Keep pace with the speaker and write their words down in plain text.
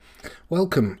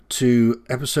Welcome to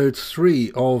episode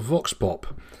 3 of Vox Pop.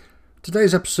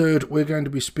 Today's episode we're going to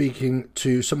be speaking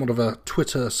to somewhat of a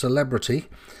Twitter celebrity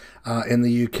in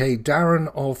the UK, Darren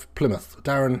of Plymouth.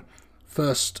 Darren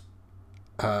first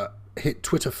hit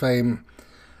Twitter fame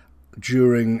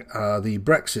during the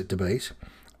Brexit debate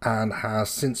and has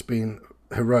since been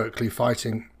heroically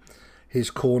fighting his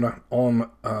corner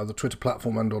on the Twitter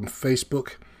platform and on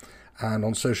Facebook and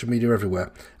on social media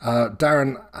everywhere.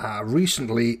 Darren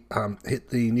recently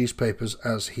hit the newspapers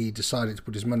as he decided to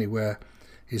put his money where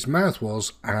his mouth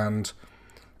was and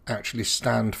actually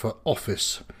stand for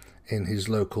office in his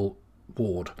local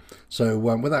ward. So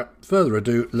without further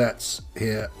ado, let's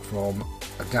hear from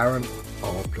Darren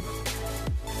of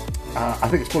Plymouth. I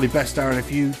think it's probably best, Darren,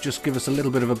 if you just give us a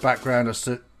little bit of a background as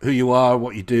to who you are,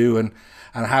 what you do, and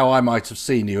how I might have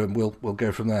seen you, and we'll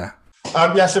go from there.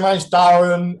 So my name's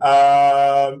Darren.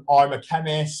 I'm a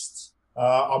chemist.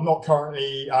 I'm not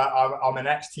currently, I'm an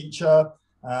ex-teacher,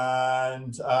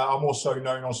 and I'm also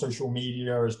known on social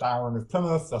media as Darren of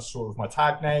Plymouth. That's sort of my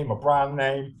tag name, my brand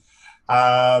name.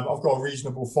 I've got a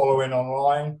reasonable following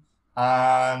online,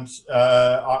 and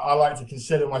I like to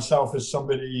consider myself as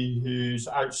somebody who's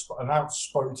an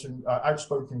outspoken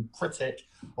critic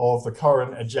of the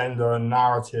current agenda and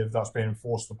narrative that's being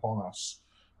forced upon us.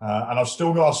 And I've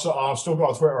still got a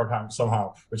Twitter account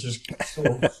somehow, which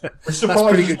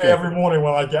surprises me every morning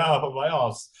when I get up. I'm like,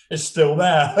 oh, it's still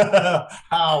there.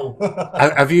 How?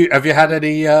 Have you had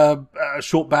any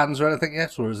short bans or anything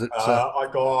yet, or is it? I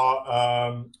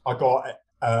got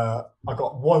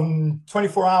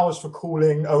 24 hours for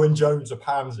calling Owen Jones a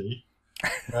pansy.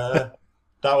 That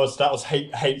was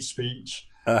hate speech.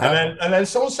 Uh-huh. And then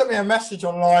someone sent me a message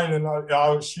online, and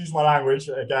I'll excuse my language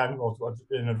again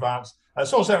in advance.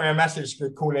 Someone sent me a message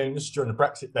calling, this is during the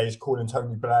Brexit days, calling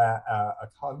Tony Blair a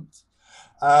cunt.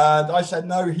 And I said,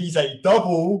 no, he's a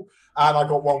double, and I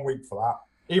got 1 week for that.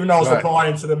 Even though I was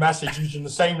replying to the message using the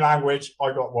same language,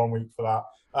 I got 1 week for that.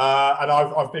 And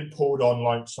I've been pulled on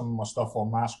like some of my stuff on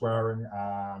mask wearing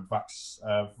and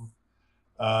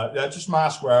just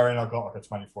mask wearing. I got like a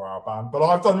 24-hour ban, but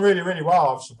I've done really, really well.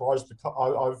 I've surprised.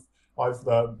 I've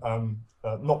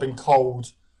not been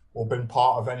cold or been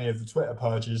part of any of the Twitter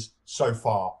purges so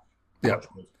far. Yeah.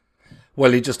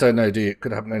 Well, you just don't know, do you? It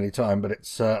could happen any time. But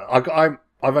it's I've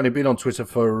only been on Twitter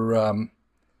for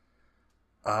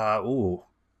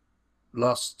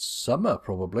last summer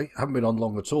probably. I haven't been on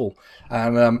long at all,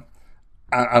 and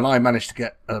I managed to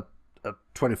get a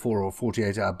 24 or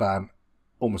 48-hour ban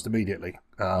almost immediately.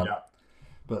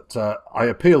 But I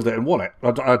appealed it and won it.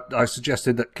 I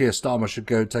suggested that Keir Starmer should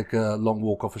go take a long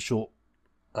walk off a short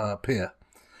pier.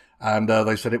 And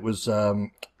they said it was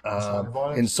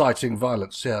inciting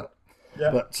violence. Yeah.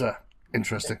 But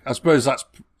interesting. I suppose that's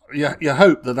you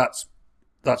hope that that's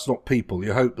not people.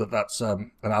 You hope that that's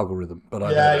an algorithm. But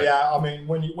I mean,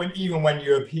 when you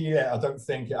appeal it, I don't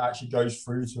think it actually goes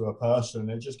through to a person.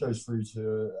 It just goes through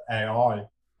to AI.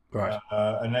 Right.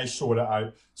 And they sort it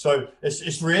out. So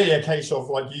it's really a case of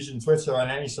like using Twitter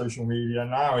and any social media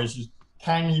now is just,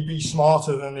 can you be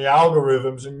smarter than the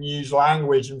algorithms and use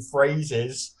language and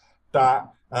phrases that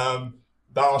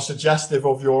are suggestive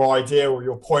of your idea or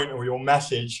your point or your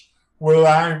message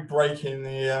without breaking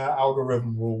the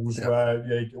algorithm rules where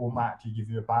they automatically give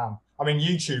you a ban. I mean,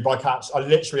 YouTube, I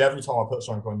literally every time I put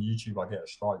something on YouTube, I get a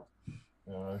strike.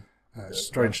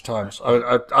 Strange times.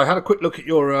 I had a quick look at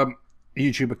your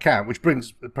YouTube account, which bring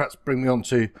me on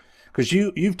to, because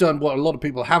you've done what a lot of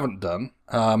people haven't done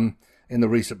in the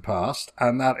recent past,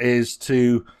 and that is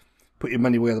to put your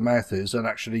money where the mouth is and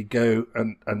actually go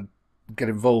and get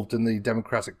involved in the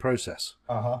democratic process.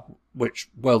 Which,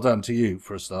 well done to you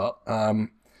for a start. And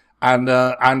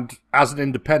as an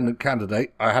independent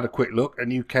candidate, I had a quick look,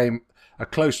 and you came a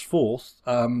close fourth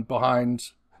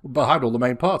behind all the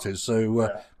main parties, so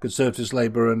Conservatives,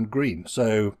 Labour, and Green.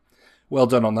 So, well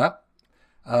done on that.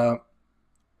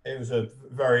 It was a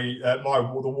very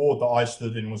the ward that I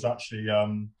stood in was actually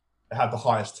it had the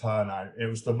highest turnout. It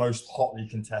was the most hotly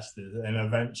contested, and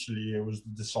eventually it was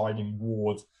the deciding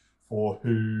ward for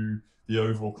who the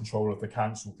overall control of the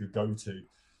council could go to.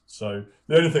 So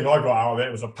the only thing I got out of it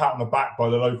was a pat on the back by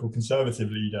the local Conservative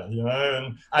leader,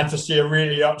 and to see a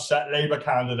really upset Labour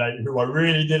candidate who I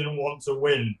really didn't want to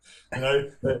win.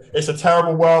 It's a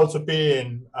terrible world to be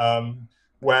in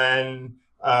when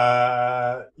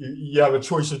you have a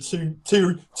choice of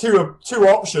two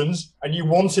options, and you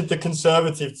wanted the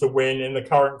Conservative to win in the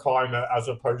current climate as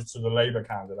opposed to the Labour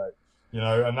candidate.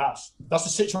 And that's the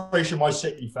situation my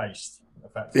city faced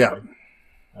effectively.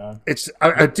 It's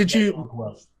did you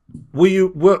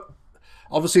were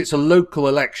obviously it's a local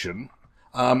election,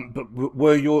 but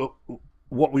were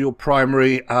what were your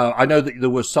primary? I know that there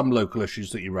were some local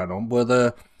issues that you ran on.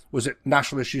 Was it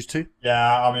national issues too?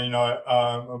 Yeah, I mean,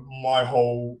 my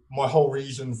whole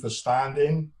reason for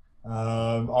standing,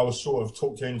 I was sort of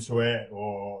talked into it,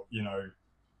 or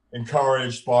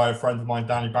encouraged by a friend of mine,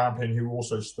 Danny Bampin, who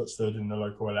also stood in the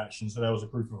local election. So there was a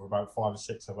group of about 5 or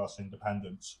 6 of us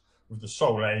independents with the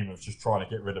sole aim of just trying to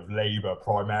get rid of Labour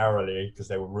primarily because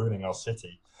they were ruining our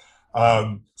city.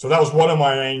 So that was one of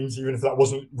my aims, even if that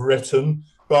wasn't written.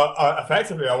 But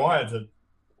effectively, I wanted to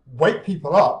wake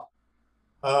people up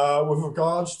with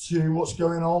regards to what's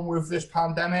going on with this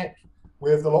pandemic,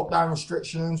 with the lockdown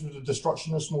restrictions, with the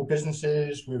destruction of small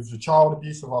businesses, with the child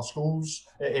abuse of our schools,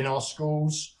 in our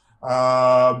schools.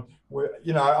 I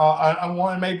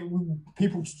wanted maybe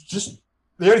people to just,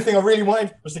 the only thing I really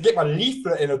wanted was to get my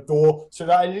leaflet in a door so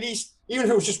that at least, even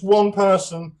if it was just one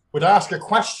person would ask a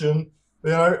question,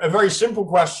 a very simple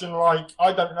question like,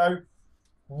 I don't know,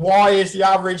 why is the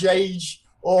average age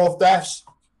of deaths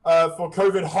for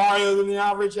COVID higher than the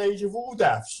average age of all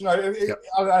deaths?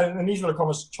 And these are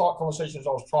the conversations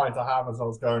I was trying to have as I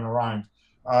was going around.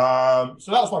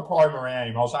 So that was my primary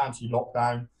aim. I was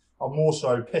anti-lockdown. I'm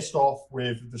also pissed off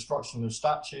with the destruction of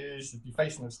statues, the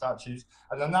defacing of statues,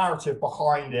 and the narrative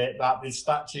behind it that these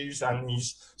statues and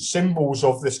these symbols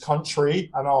of this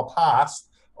country and our past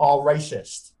are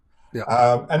racist.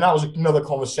 Yeah. And that was another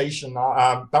conversation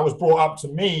that was brought up to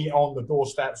me on the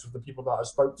doorsteps of the people that I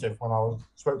spoke to when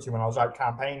I was out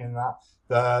campaigning. That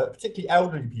particularly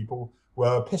elderly people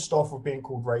were pissed off with being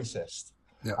called racist.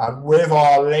 Yeah. And with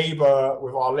our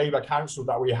Labour council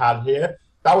that we had here,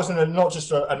 that was not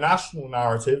just a national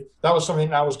narrative. That was something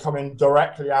that was coming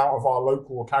directly out of our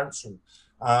local council.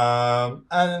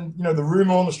 And the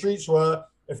rumour on the streets were,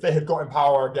 if they had got in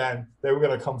power again, they were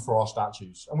going to come for our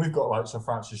statues. And we've got like Sir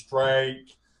Francis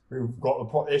Drake. We've got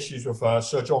the issues with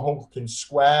Sir John Hawkins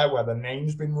Square, where the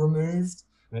name's been removed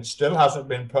and it still hasn't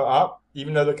been put up,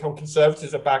 even though the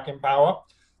Conservatives are back in power.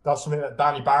 That's something that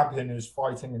Danny Bampin is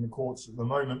fighting in the courts at the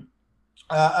moment.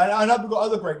 And we've got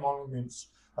other great monuments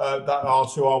that are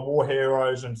to our war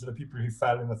heroes and to the people who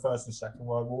fell in the First and Second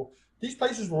World War. These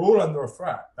places were all under a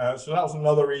threat. So that was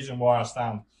another reason why I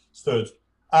stood.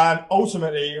 And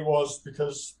ultimately, it was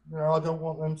because I don't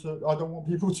want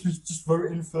people to be just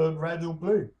voting for red or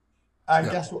blue. And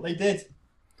guess what they did?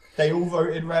 They all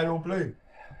voted red or blue.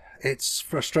 It's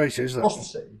frustrating, isn't it? Across the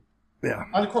city. Yeah.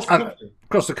 And across the country.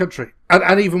 Across the country.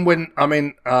 And even when,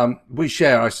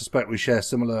 I suspect we share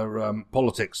similar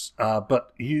politics.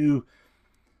 But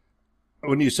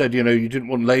when you said, you didn't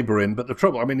want Labour in, but the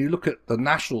trouble, you look at the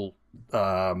national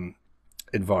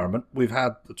environment, we've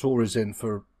had the Tories in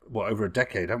for over a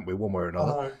decade, haven't we, one way or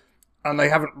another? And they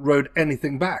haven't rode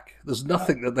anything back. There's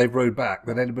nothing that they've rode back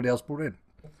that anybody else brought in.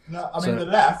 No, the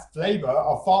left, Labour,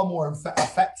 are far more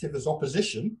effective as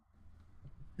opposition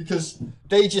because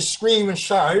they just scream and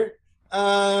shout,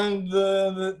 and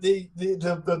the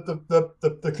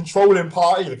controlling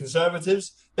party, the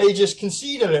Conservatives, they just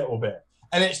concede a little bit.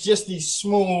 And it's just these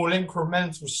small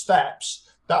incremental steps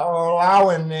that are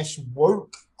allowing this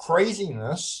woke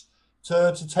craziness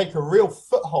to take a real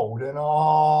foothold in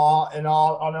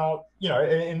the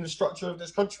structure of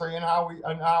this country and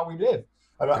how we live.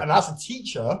 And as a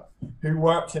teacher who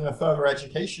worked in a further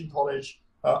education college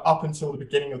up until the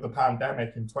beginning of the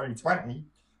pandemic in 2020,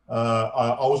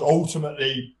 I was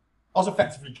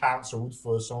effectively cancelled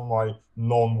for some of my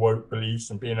non-woke beliefs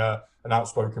and being an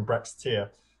outspoken Brexiteer.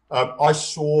 I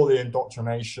saw the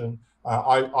indoctrination.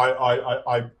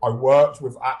 I worked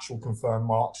with actual confirmed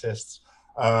Marxists.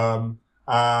 And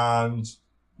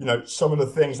some of the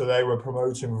things that they were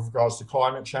promoting with regards to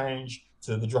climate change,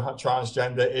 to the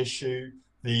transgender issue,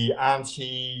 the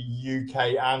anti-UK,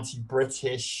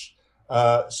 anti-British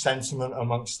sentiment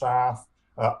amongst staff,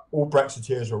 all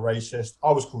Brexiteers were racist.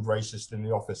 I was called racist in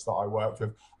the office that I worked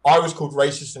with. I was called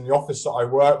racist in the office that I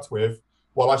worked with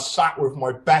while I sat with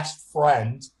my best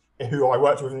friend, who I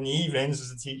worked with in the evenings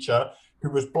as a teacher, who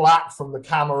was black from the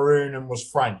Cameroon and was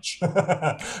French.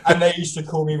 And they used to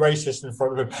call me racist in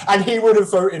front of him. And he would have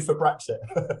voted for Brexit.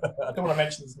 I don't want to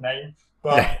mention his name.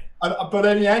 But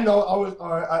in the end,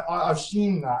 I've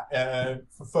seen that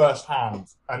for firsthand.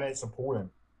 And it's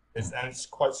appalling. It's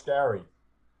quite scary.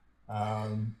 I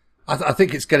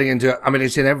think it's getting into,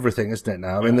 it's in everything, isn't it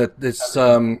now? This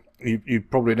you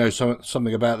probably know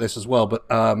something about this as well, but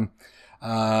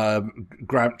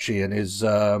Gramsci and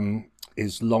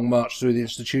his long march through the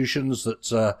institutions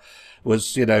that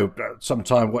was, some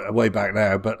time way back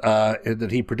now, but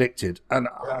that he predicted. And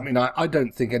I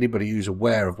don't think anybody who's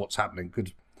aware of what's happening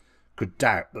could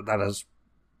doubt that has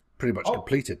pretty much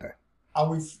completed now.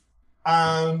 And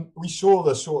We saw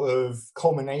the sort of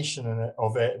culmination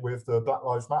of it with the Black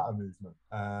Lives Matter movement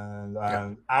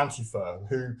and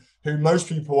Antifa, who most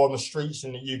people on the streets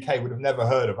in the UK would have never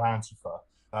heard of Antifa.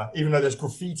 Even though there's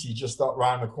graffiti just up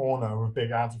around the corner with big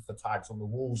Antifa tags on the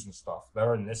walls and stuff.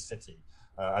 They're in this city,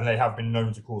 and they have been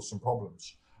known to cause some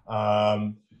problems.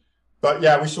 But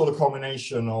yeah, we saw the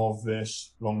culmination of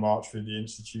this long march through the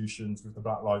institutions with the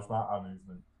Black Lives Matter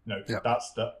movement.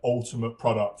 That's the ultimate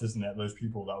product, isn't it? Those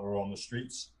people that were on the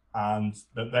streets, and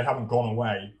that they haven't gone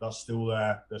away. That's still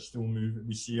there. They're still moving.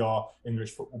 We see our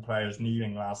English football players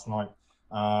kneeling last night.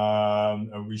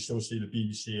 And we still see the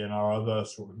BBC and our other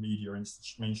sort of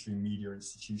mainstream media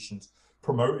institutions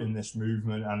promoting this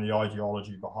movement and the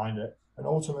ideology behind it. And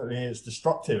ultimately, it's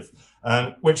destructive,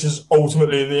 which is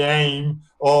ultimately the aim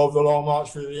of the long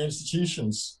march through the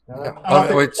institutions. And I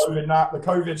think the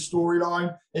COVID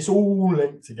storyline, it's all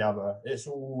linked together. It's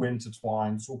all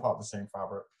intertwined. It's all part of the same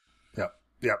fabric.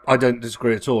 Yeah, I don't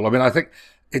disagree at all. I mean, I think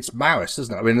it's Maoist,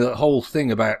 isn't it? I mean, the whole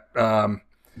thing about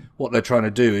what they're trying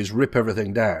to do is rip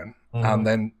everything down, and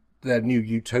then their new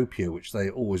utopia, which they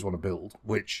always want to build,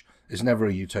 which is never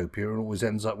a utopia and always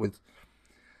ends up with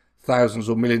thousands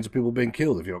or millions of people being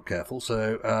killed if you're not careful.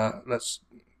 So let's,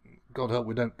 God help,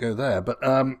 we don't go there. But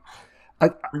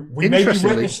we may be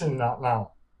witnessing that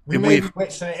now. We may be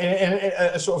witnessing in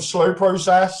a sort of slow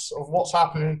process of what's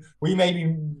happening. We may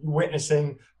be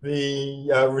witnessing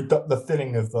the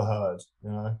thinning of the herd.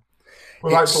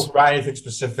 Without talking about anything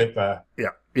specific there.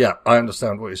 Yeah, I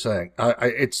understand what you're saying.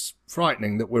 It's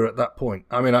frightening that we're at that point.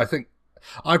 I mean, I think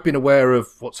I've been aware of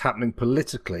what's happening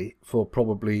politically for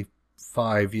probably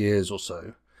 5 years or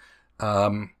so.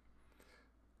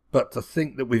 But to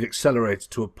think that we've accelerated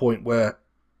to a point where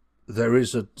there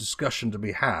is a discussion to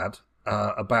be had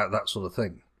about that sort of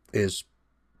thing is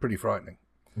pretty frightening.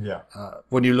 Yeah.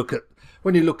 When you look at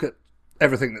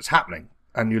everything that's happening,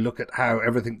 and you look at how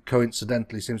everything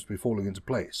coincidentally seems to be falling into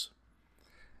place,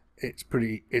 it's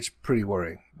pretty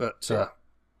worrying. But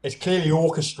it's clearly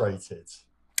orchestrated.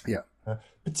 Yeah.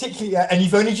 Particularly, and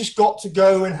you've only just got to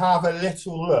go and have a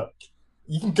little look.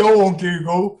 You can go on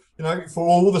Google, for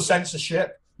all the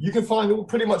censorship. You can find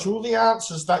pretty much all the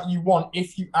answers that you want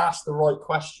if you ask the right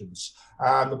questions.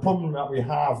 And the problem that we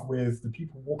have with the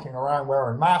people walking around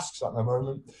wearing masks at the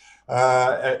moment,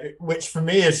 which for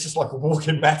me is just like a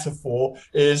walking metaphor,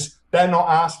 is they're not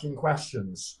asking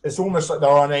questions. It's almost like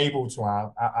they're unable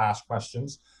to ask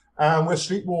questions. And we're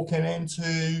sleepwalking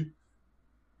into,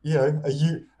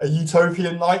 a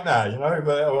utopian nightmare,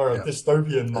 or a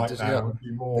dystopian nightmare would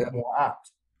be more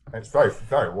apt. It's very,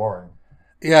 very worrying.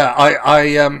 Yeah,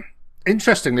 I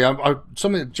interestingly,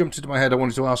 something that jumped into my head I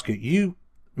wanted to ask you. You,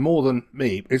 more than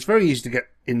me, it's very easy to get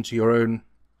into your own,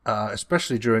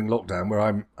 especially during lockdown, where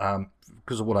I'm,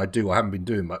 because of what I do, I haven't been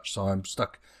doing much, so I'm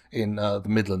stuck in the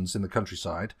Midlands in the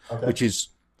countryside, which is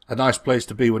a nice place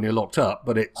to be when you're locked up,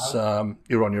 but it's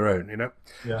you're on your own,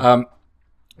 Yeah.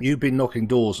 You've been knocking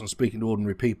doors and speaking to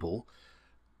ordinary people.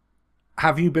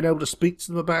 Have you been able to speak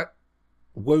to them about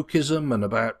wokeism and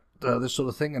about this sort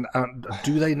of thing? And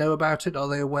do they know about it? Are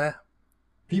they aware?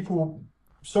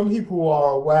 Some people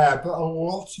are aware, but a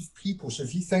lot of people. So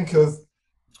if you think of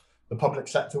the public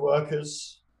sector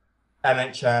workers,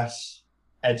 NHS,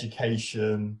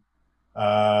 education,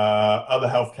 other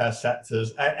healthcare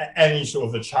sectors, any sort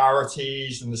of the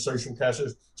charities and the social care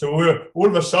sectors. So all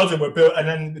of a sudden we're built,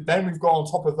 and then we've got on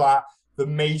top of that the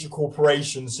major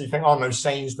corporations. So you think,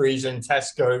 Sainsbury's and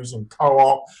Tesco's and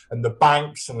Co-op and the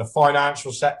banks and the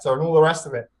financial sector and all the rest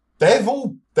of it. They've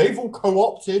all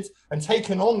co-opted and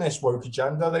taken on this woke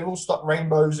agenda. They've all stuck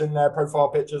rainbows in their profile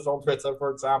pictures on Twitter, for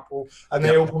example, and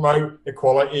they all promote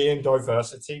equality and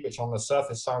diversity, which on the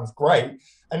surface sounds great.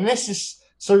 And this is,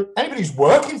 so anybody who's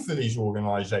working for these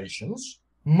organizations,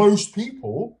 most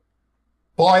people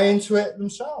buy into it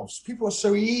themselves. People are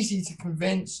so easy to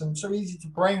convince and so easy to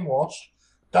brainwash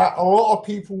that a lot of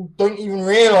people don't even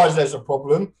realize there's a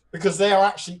problem because they are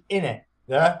actually in it.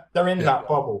 Yeah, they're in that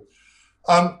bubble.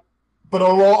 But a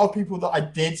lot of people that I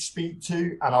did speak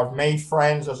to, and I've made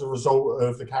friends as a result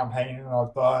of the campaigning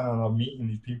I've done, and I'm meeting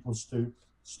these people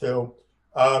still.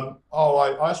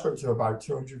 I spoke to about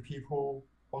 200 people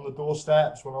on the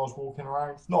doorsteps when I was walking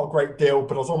around. It's not a great deal,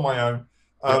 but I was on my own.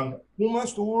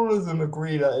 Almost all of them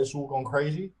agree that it's all gone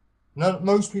crazy.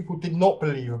 Most people did not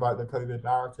believe about the COVID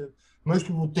narrative. Most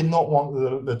people did not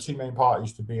want the two main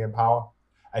parties to be in power.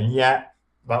 And yet,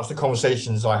 that's the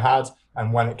conversations I had.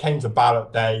 And when it came to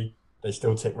ballot day, they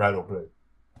still tick red or blue.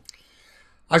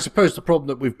 I suppose the problem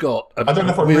that we've got. I don't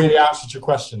know if I really answered your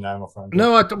question now, my friend.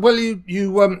 No, well,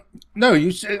 no,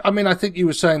 you. I mean, I think you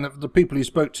were saying that the people you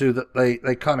spoke to that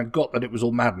they kind of got that it was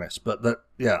all madness, but that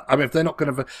I mean, if they're not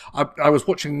going to, I was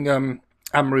watching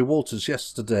Anne-Marie Walters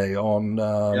yesterday on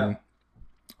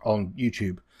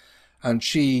YouTube, and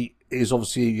she is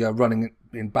obviously running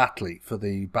in Batley for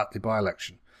the Batley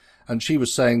by-election, and she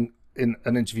was saying in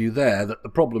an interview there that the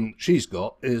problem she's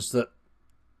got is that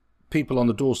people on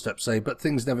the doorstep say, but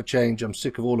things never change. I'm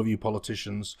sick of all of you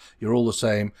politicians. You're all the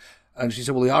same. And she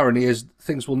said, well, the irony is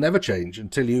things will never change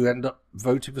until you end up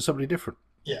voting for somebody different.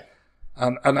 Yeah.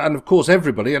 And of course,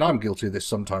 everybody, and I'm guilty of this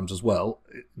sometimes as well,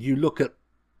 you look at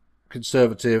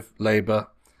Conservative, Labour,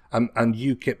 and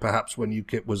UKIP perhaps when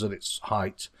UKIP was at its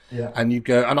height. Yeah. And you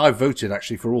go, and I voted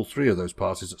actually for all three of those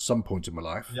parties at some point in my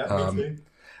life. Yeah, me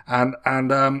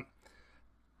too.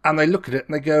 And they look at it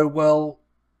and they go, well,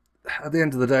 at the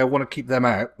end of the day, I want to keep them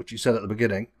out, which you said at the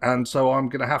beginning, and so I'm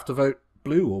going to have to vote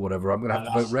blue or whatever. I'm going to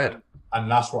have to vote red. And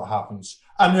that's what happens.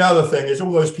 And the other thing is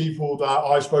all those people that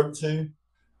I spoke to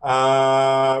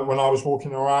when I was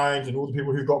walking around and all the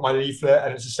people who got my leaflet,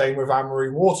 and it's the same with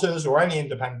Anne-Marie Waters or any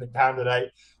independent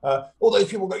candidate, all those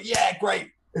people go, yeah,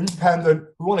 great, independent.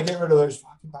 We want to get rid of those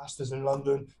fucking bastards in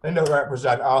London. They don't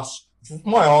represent us.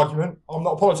 My argument, I'm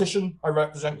not a politician. I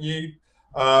represent you.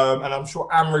 And I'm sure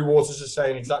Anne-Marie Waters is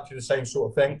saying exactly the same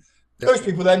sort of thing. Yep. Those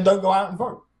people then don't go out and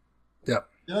vote. Yeah.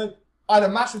 You know, I had a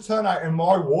massive turnout in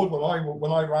my ward when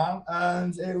I ran,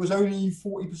 and it was only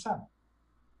 40%.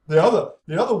 The other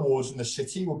wards in the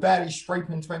city were barely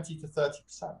scraping 20 to 30%.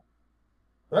 The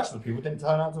rest of the people didn't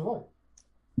turn out to vote.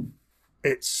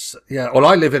 Well,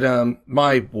 I live in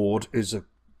my ward is a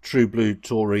true blue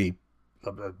Tory,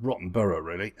 rotten borough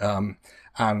really,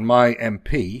 and my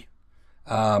MP.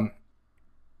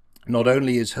 Not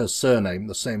only is her surname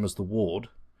the same as the ward,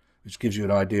 which gives you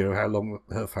an idea of how long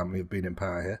her family have been in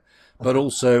power here, but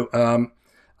also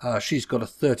she's got a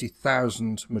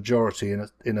 30,000 majority in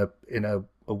a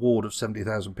ward of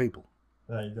 70,000 people.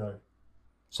 There you go.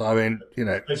 So I mean, you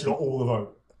know, it's not all the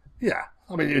vote. Yeah,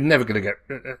 I mean, you're never going to get.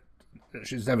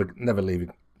 She's never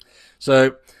leaving.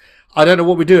 So I don't know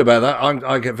what we do about that.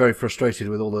 I get very frustrated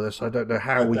with all of this. I don't know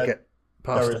how we get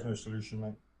past it. There is no solution,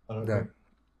 mate. I don't think.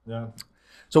 Yeah.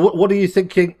 So what are you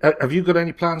thinking? Have you got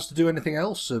any plans to do anything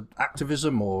else?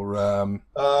 Activism or?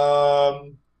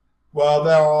 Well,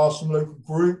 there are some local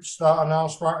groups that are now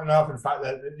sprouting up. In fact,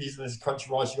 these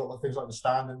country-wise, you've got things like the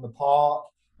Stand in the Park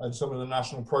and some of the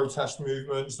national protest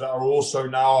movements that are also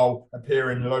now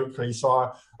appearing locally.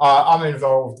 So I'm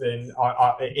involved in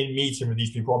meeting with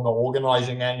these people. I'm not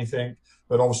organising anything,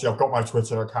 but obviously I've got my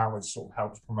Twitter account, which sort of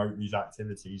helps promote these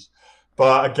activities.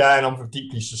 But again, I'm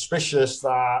deeply suspicious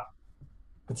that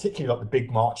particularly like the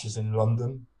big marches in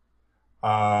London, they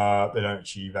don't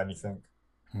achieve anything.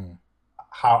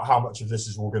 How much of this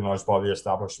is organised by the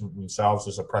establishment themselves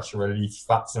as a pressure relief?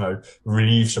 That's,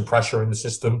 relieve some pressure in the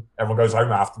system. Everyone goes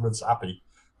home afterwards happy.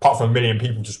 Apart from 1 million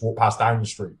people just walk past down the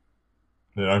street.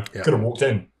 Could have walked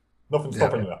in. Nothing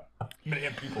stopping that. 1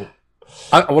 million people.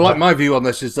 My view on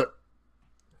this is that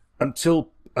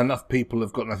until enough people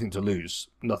have got nothing to lose,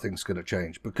 nothing's going to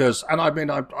change. Because, and I mean,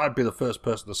 I'd be the first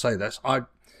person to say this.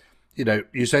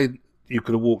 You say you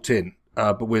could have walked in,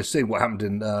 but we're seeing what happened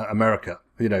in America.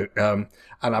 And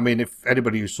I mean, if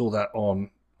anybody who saw that on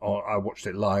I watched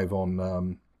it live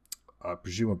on,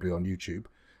 presumably on YouTube.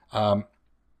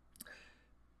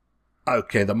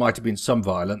 Okay, there might have been some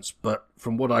violence, but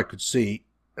from what I could see,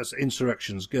 as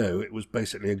insurrections go, it was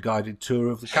basically a guided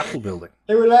tour of the Capitol building.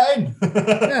 They were let in.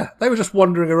 Yeah, they were just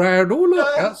wandering around. Oh,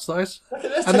 look, that's nice.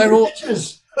 And they're all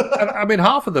pictures. And, I mean,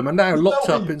 half of them are now locked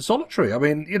up in solitary. I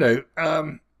mean,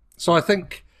 so I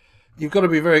think you've got to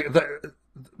be very.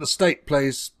 The state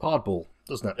plays hardball,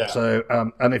 doesn't it? Yeah.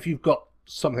 So, and if you've got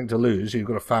something to lose, you've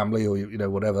got a family or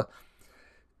whatever.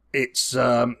 It's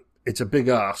a big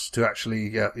ask to actually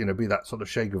be that sort of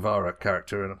Che Guevara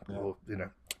character, or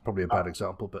probably a bad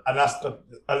example, but and that's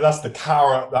the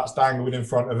carrot that's dangled in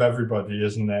front of everybody,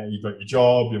 isn't it? You've got your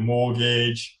job, your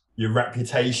mortgage, your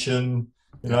reputation.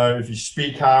 If you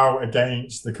speak out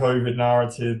against the COVID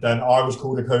narrative, then I was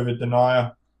called a COVID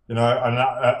denier. And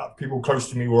that, people close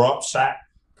to me were upset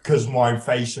because my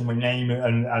face and my name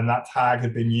and that tag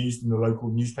had been used in the local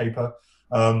newspaper.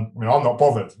 I'm not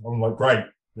bothered. I'm like, great.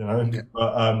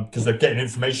 Because they're getting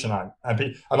information out,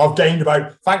 and I've gained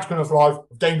thanks Plymouth Live,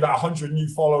 I've gained about 100 new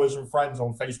followers and friends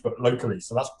on Facebook locally,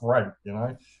 so that's great,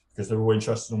 because they're all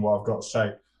interested in what I've got to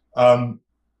say.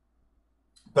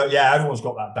 But yeah, everyone's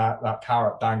got that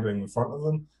carrot dangling in front of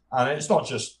them, and it's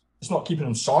not keeping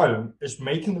them silent, it's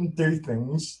making them do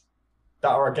things that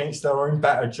are against their own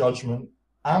better judgment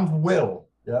and will.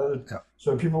 Yeah. Yeah.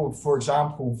 So people, for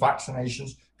example,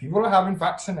 vaccinations. People are having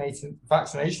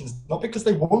vaccinations not because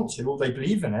they want to or they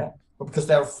believe in it, but because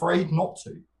they're afraid not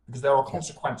to, because there are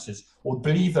consequences or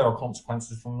believe there are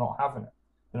consequences from not having it.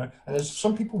 And there's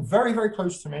some people very, very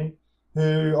close to me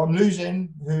who I'm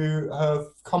losing who have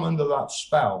come under that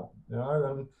spell.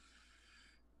 And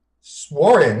it's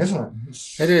worrying, isn't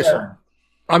it? It is.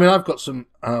 I mean, I've got some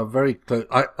very close.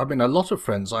 I mean, a lot of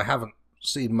friends I haven't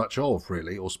seen much of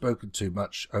really, or spoken to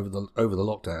much over the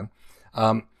lockdown.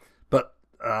 But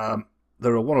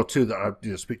there are one or two that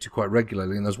I speak to quite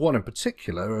regularly, and there's one in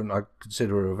particular, and I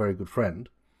consider her a very good friend.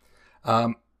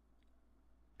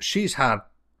 She's had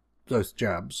both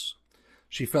jabs.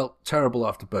 She felt terrible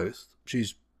after both.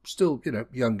 She's still,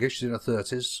 youngish. She's in her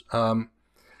 30s.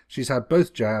 She's had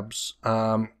both jabs.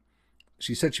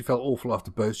 She said she felt awful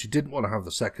after both. She didn't want to have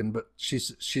the second, but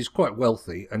she's quite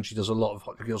wealthy, and she does a lot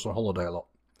of goes on holiday a lot.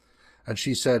 And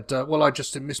she said, "Well, I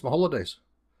just didn't miss my holidays."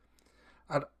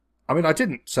 And I mean, I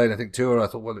didn't say anything to her. I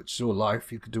thought, well, it's your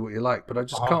life; you can do what you like. But I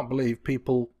just can't believe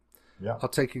people are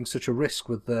taking such a risk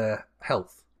with their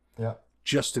health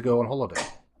just to go on holiday,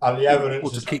 and the evidence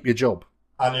or to keep your job.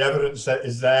 And the evidence that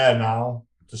is there now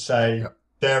to say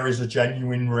there is a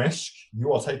genuine risk.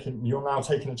 You're now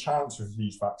taking a chance with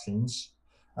these vaccines,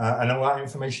 and all that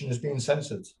information is being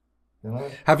censored.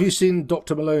 Have you seen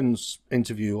Dr. Malone's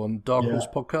interview on Dark Horse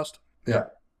podcast? Yeah.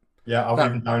 I've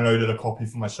even downloaded a copy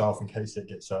for myself in case it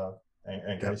gets.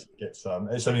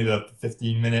 It's only the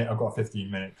 15-minute. I've got a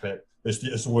 15-minute clip.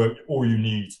 It's all you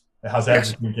need. It has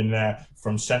everything in there,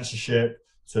 from censorship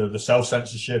to the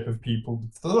self-censorship of people,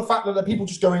 to the fact that people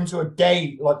just go into a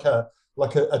gate like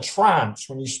a trance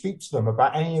when you speak to them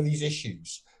about any of these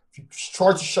issues. If you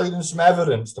try to show them some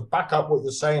evidence to back up what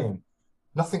you're saying,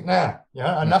 nothing there.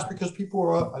 And that's because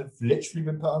people have literally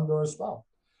been put under a spell.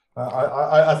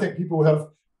 I think people have,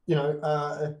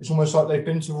 it's almost like they've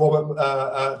been to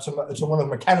to one of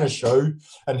McKenna's show,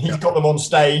 and he's got them on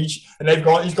stage, and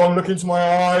he's gone, look into my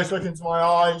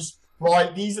eyes.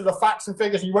 Right, these are the facts and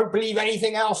figures, and you won't believe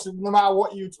anything else, no matter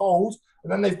what you're told.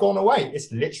 And then they've gone away.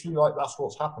 It's literally like that's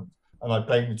what's happened. And I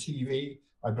blame the TV,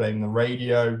 I blame the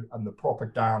radio, and the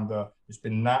propaganda. It's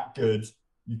been that good.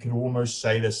 You could almost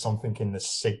say there's something in the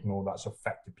signal that's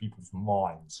affected people's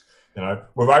minds,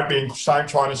 without trying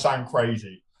to sound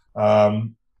crazy. Because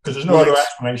there's no other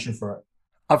explanation for it.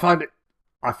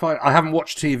 I haven't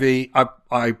watched TV.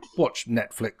 I watch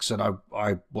Netflix, and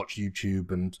I watch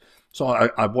YouTube, and so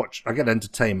I get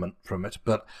entertainment from it.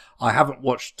 But I haven't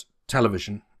watched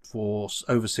television for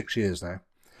over 6 years now.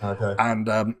 Okay.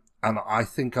 And I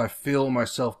think I feel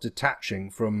myself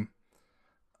detaching from.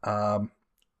 I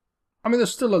mean,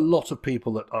 there's still a lot of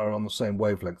people that are on the same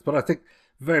wavelength, but I think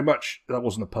very much, that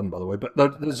wasn't a pun, by the way, but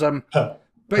there's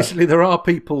basically there are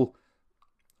people.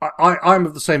 I'm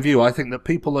of the same view. I think that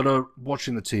people that are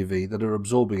watching the TV, that are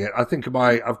absorbing it. I think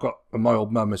I've got my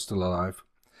old mum is still alive.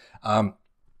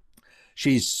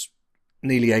 She's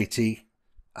nearly 80.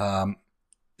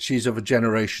 She's of a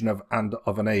generation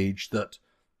of an age that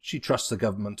she trusts the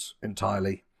government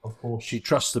entirely. Of course, she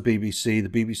trusts the BBC. The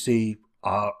BBC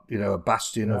are, a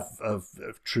bastion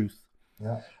of truth.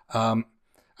 Yeah.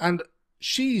 And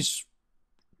she's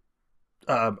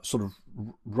sort of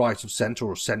right of centre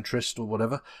or centrist or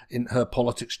whatever in her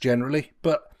politics generally,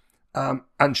 but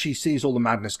and she sees all the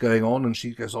madness going on, and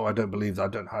she goes, "Oh, I don't believe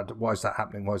that. Why is that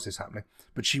happening? Why is this happening?"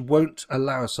 But she won't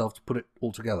allow herself to put it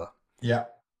all together. Yeah.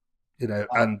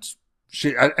 And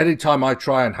she, any time I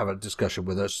try and have a discussion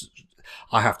with her,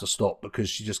 I have to stop because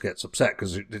she just gets upset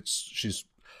because she's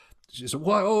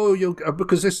why? Oh,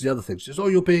 because this is the other thing. She says, "Oh,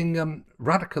 you're being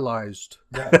radicalized."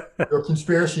 Yeah, you're a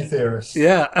conspiracy theorist.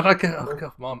 Yeah, and I go, "Oh,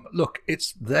 God, Mom, look,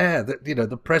 it's there that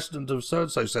the president of so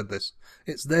and so said this.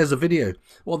 There's a video.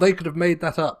 Well, they could have made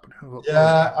that up."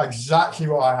 Yeah, exactly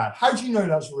what I had. How do you know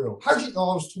that's real? How do you?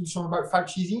 I was talking something about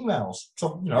Fauci's emails.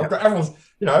 So I've got everyone's.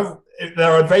 If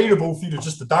they're available for you to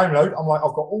download. I'm like,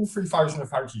 I've got all 3,000 of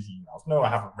Fauci's emails. No, I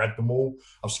haven't read them all.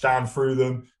 I've scanned through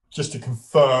them just to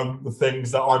confirm the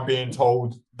things that I'm being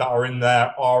told that are in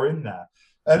there are in there.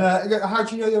 And how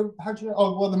do you know?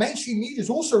 Oh, well, the mainstream media's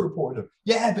also reported them.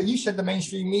 Yeah, but you said the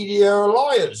mainstream media are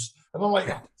liars. And I'm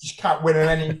like, just can't win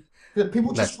any.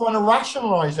 People just trying to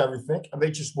rationalize everything, and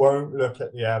they just won't look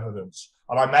at the evidence.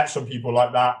 And I met some people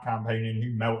like that campaigning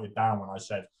who melted down when I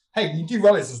said, "Hey, you do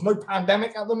realize there's no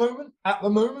pandemic at the moment?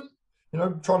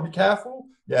 Trying to be careful."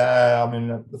 Yeah, I mean,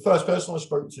 the first person I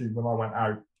spoke to when I went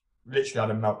out literally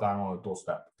had a meltdown on a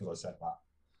doorstep because I said that.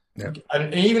 Yeah.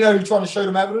 And even though you're trying to show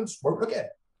them evidence, won't look at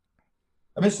it.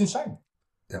 I mean, it's insane.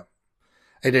 Yeah,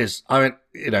 it is. I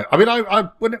mean, I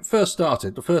when it first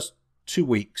started, the first 2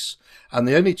 weeks, and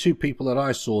the only two people that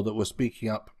I saw that were speaking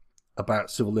up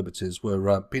about civil liberties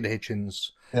were Peter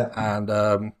Hitchens and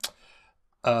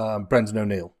Brendan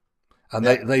O'Neill. And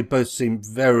they both seem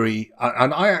very...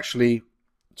 And I actually,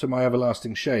 to my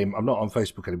everlasting shame, I'm not on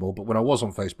Facebook anymore, but when I was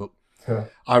on Facebook,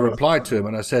 I replied to him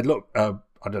and I said, look, I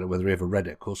don't know whether he ever read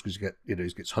it, of course, because he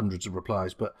gets hundreds of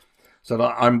replies, but said,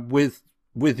 I'm with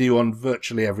you on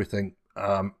virtually everything,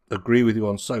 agree with you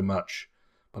on so much,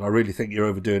 but I really think you're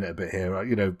overdoing it a bit here.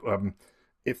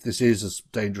 If this is as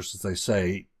dangerous as they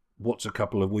say, what's a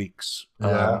couple of weeks?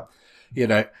 And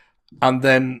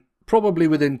then probably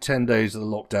within 10 days of the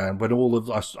lockdown, when all of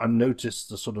us, I noticed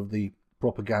the sort of the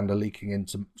propaganda leaking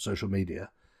into social media,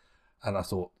 and I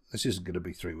thought, this isn't going to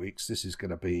be 3 weeks. This is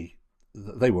going to be...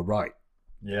 They were right.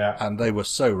 Yeah. And they were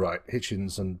so right,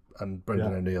 Hitchens and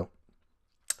Brendan O'Neill.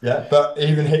 Yeah, but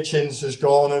even Hitchens has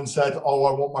gone and said, "Oh,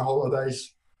 I want my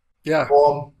holidays." Yeah. Go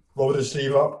on, roll his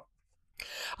sleeve up.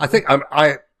 I think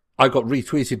I got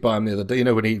retweeted by him the other day.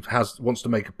 When he wants to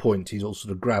make a point, he's all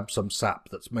sort of grabbed some sap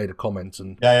that's made a comment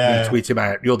and retweet him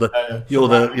out. You're the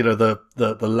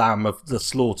lamb of the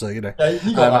slaughter. Yeah,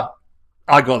 you got that.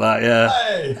 I got that. Yeah.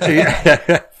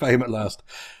 Hey. Fame at last.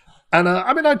 And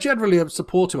I generally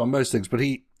support him on most things, but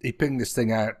he pinged this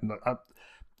thing out. And I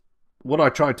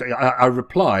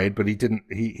replied, but he didn't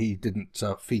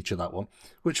feature that one,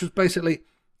 which was basically,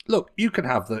 look, you can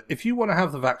have if you want to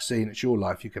have the vaccine, it's your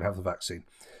life, you can have the vaccine.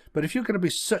 But if you're going to be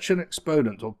such an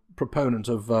exponent or proponent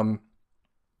of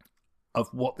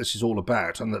what this is all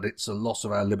about, and that it's a loss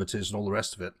of our liberties and all the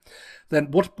rest of it, then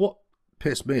what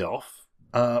pissed me off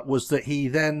was that he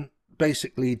then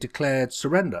basically declared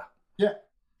surrender. Yeah.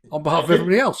 On behalf of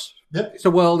everybody else. Yeah. So,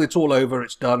 well, it's all over,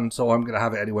 it's done, so I'm going to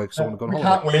have it anyway because I want to go on holiday.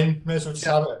 We can't win, may as well just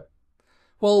have it.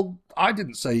 Well, I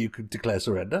didn't say you could declare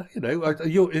surrender.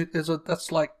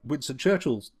 That's like Winston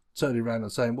Churchill turning around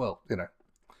and saying, well,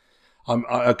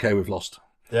 okay, we've lost.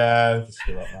 Yeah, just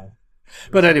do that now.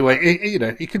 But anyway,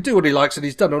 he can do what he likes, and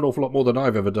he's done an awful lot more than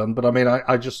I've ever done. But I mean,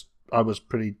 I was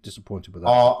pretty disappointed with that.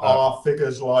 Are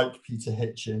figures like Peter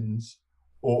Hitchens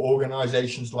or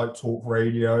organisations like Talk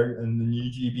Radio and the new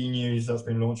GB News that's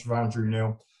been launched with Andrew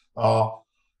Neil, are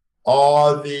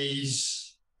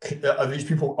these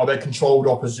people, are they controlled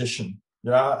opposition?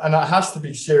 Yeah, and that has to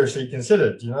be seriously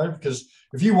considered, because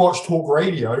if you watch Talk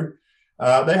Radio,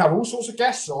 they have all sorts of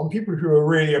guests on, people who are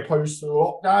really opposed to the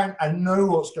lockdown and know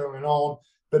what's going on.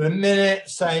 But the minute,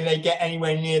 say, they get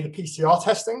anywhere near the PCR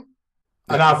testing,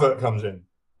 an advert comes in.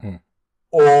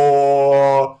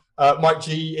 Or Mike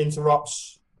G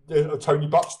interrupts Tony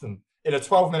Buxton in a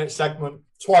 12-minute segment.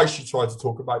 Twice she tried to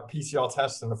talk about PCR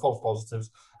tests and the false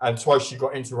positives, and twice she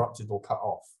got interrupted or cut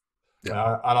off.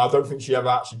 Yeah. And I don't think she ever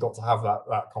actually got to have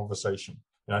that conversation.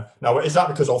 Now, is that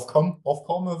because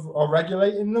Ofcom are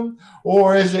regulating them,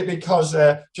 or is it because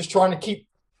they're just trying to keep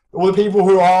all the people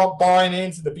who aren't buying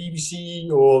into the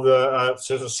BBC or the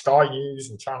sort of Sky News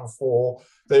and Channel 4?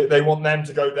 They want them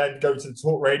to go to the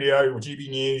Talk Radio or GB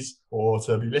News, or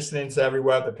to be listening to every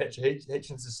word that Peter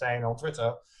Hitchens is saying on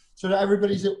Twitter, so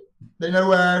that they know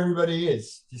where everybody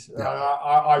is. Yeah.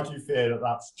 I do fear that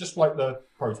that's just like the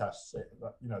protests,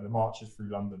 the marches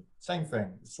through London. Same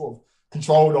thing. It's sort of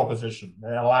controlled opposition.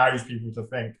 It allows people to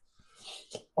think,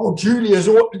 oh, Julia's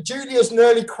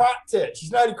nearly cracked it.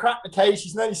 She's nearly cracked the case.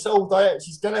 She's nearly solved it.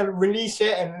 She's going to release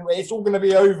it, and it's all going to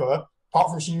be over.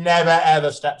 Apart from she never,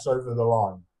 ever steps over the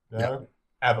line.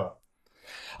 Ever.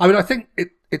 I mean, I think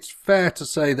it's fair to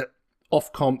say that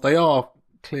Ofcom, they are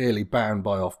clearly bound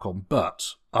by Ofcom,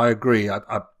 but I agree.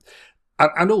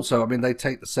 And also, I mean, they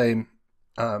take the same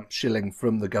shilling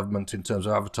from the government in terms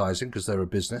of advertising because they're a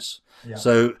business. Yeah.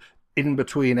 So in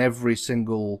between every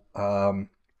single...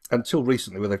 until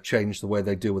recently, where they've changed the way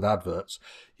they deal with adverts,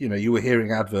 you were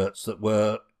hearing adverts that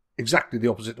were exactly the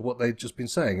opposite to what they'd just been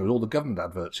saying. It was all the government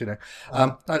adverts,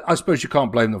 I suppose you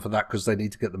can't blame them for that because they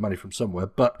need to get the money from somewhere.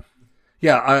 But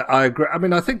yeah, I agree. I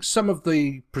mean, I think some of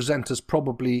the presenters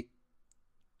probably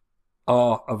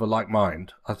are of a like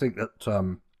mind. I think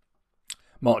that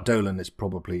Mark Dolan is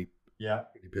probably really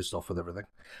pissed off with everything.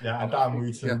 Yeah, and Dan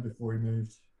Wooten before he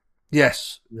moved.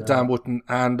 Yes, Dan Wootton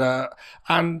and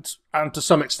to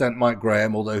some extent Mike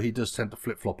Graham, although he does tend to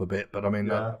flip flop a bit. But I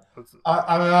mean,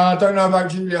 I don't know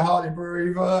about Julia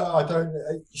Hartley-Brewer either. I don't.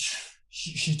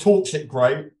 She talks it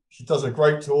great. She does a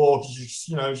great talk.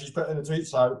 She's putting the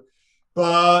tweets out,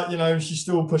 but she's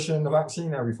still pushing the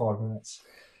vaccine every 5 minutes.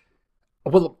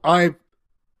 Well,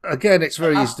 it's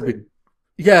very easy to be.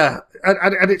 Yeah,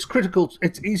 and it's critical.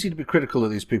 It's easy to be critical of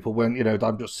these people when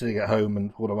I'm just sitting at home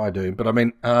and what am I doing? But I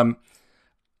mean,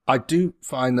 I do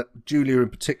find that Julia in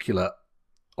particular,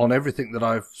 on everything that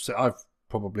I've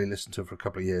probably listened to her for a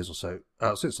couple of years or so,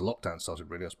 since the lockdown started,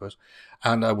 really, I suppose.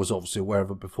 And I was obviously aware of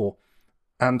her before.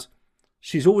 And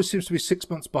she's always seems to be 6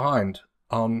 months behind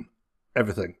on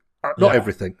everything. Not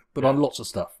everything, but on lots of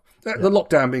stuff. The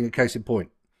lockdown being a case in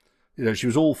point. You know, she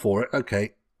was all for it.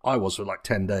 Okay, I was for like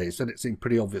 10 days. Then it seemed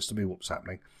pretty obvious to me what was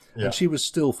happening. Yeah. And she was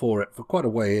still for it for quite a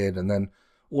way in. And then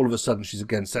all of a sudden she's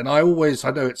against it. And I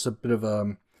know it's a bit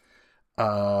of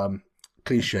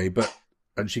cliche,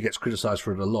 and she gets criticised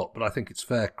for it a lot, but I think it's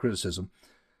fair criticism.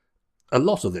 A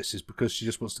lot of this is because she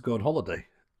just wants to go on holiday.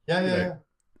 Yeah.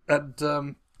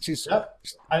 And she's... Yeah,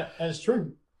 and it's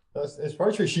true. It's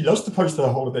very true. She loves to post her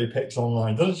holiday pics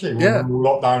online, doesn't she? Yeah. When we're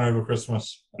locked down over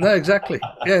Christmas. No, exactly.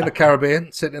 Yeah, in the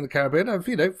Caribbean, sitting in the Caribbean.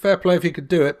 You know, fair play if you could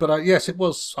do it, but yes, it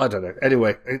was... I don't know.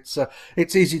 Anyway, it's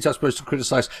easy, I suppose, to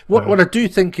criticise. What I do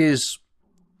think is...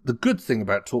 The good thing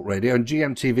about Talk Radio and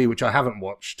GMTV, which I haven't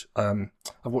watched, I've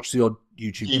watched the odd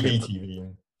YouTube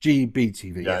GBTV.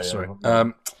 GBTV, yeah, sorry.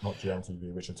 Not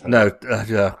GMTV, which is no,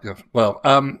 yeah. Well,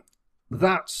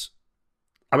 that's.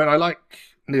 I mean, I like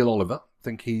Neil Oliver. I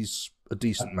think he's a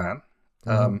decent man.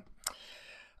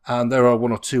 And there are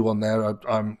one or two on there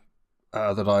that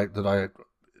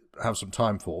I have some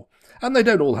time for, and they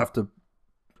don't all have to.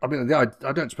 I mean, I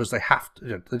don't suppose they have to.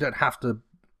 You know, they don't have to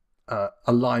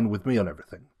align with me on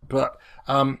everything, but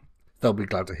they'll be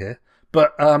glad to hear.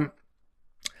 But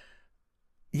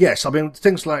yes, I mean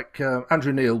things like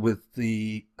Andrew Neil with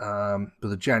the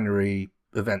January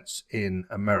events in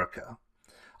America.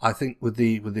 I think with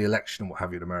the election and what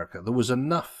have you in America, there was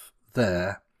enough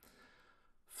there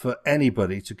for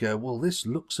anybody to go, well, this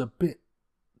looks a bit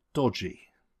dodgy,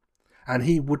 and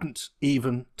he wouldn't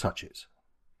even touch it.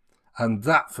 And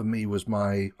that for me was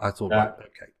I thought, right,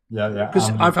 okay. Yeah. Because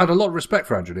I've had a lot of respect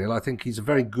for Andrew Neil. I think he's a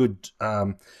very good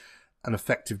and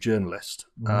effective journalist,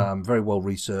 very well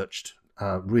researched,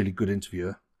 really good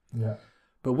interviewer. Yeah.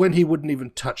 But when he wouldn't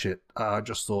even touch it, I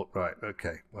just thought, right,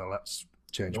 okay, well, that's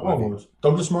changed my view.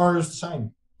 Douglas Murray was the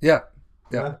same. Yeah.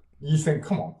 You think,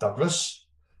 come on, Douglas,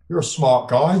 you're a smart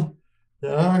guy. You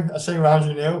know, I say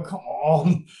Andrew Neil, come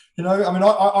on. You know, I mean,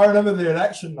 I remember the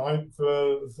election night for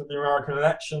the American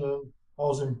election, and I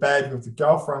was in bed with the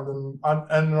girlfriend, and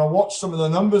I watched some of the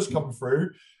numbers come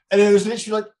through, and it was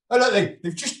literally like, oh look,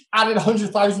 they've just added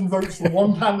 100,000 votes for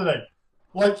one candidate.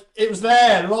 Like it was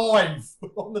there live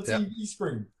on the TV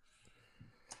screen.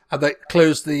 And they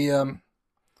closed the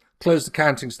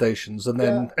counting stations, and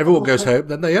then everyone goes home.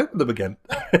 Then they open them again.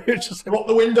 It's just lock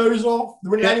the windows off.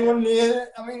 There wasn't anyone near.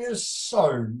 I mean, it was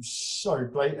so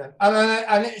blatant,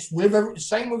 and it's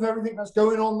same with everything that's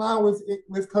going on now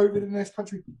with COVID in this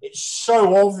country. It's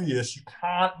so obvious you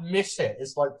can't miss it.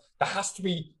 It's like there has to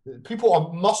be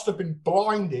people must have been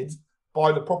blinded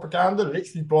by the propaganda,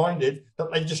 literally blinded,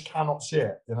 that they just cannot see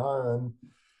it. You know,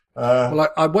 and well,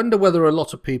 I wonder whether a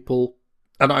lot of people.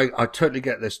 And I totally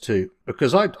get this too,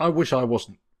 because I wish I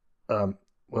wasn't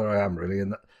where I am really,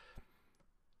 and that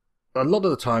a lot of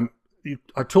the time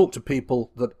I talk to people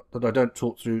that I don't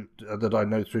talk through, that I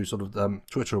know through sort of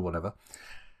Twitter or whatever,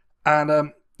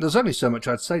 and there's only so much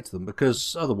I'd say to them,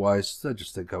 because otherwise they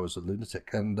just think I was a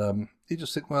lunatic, and you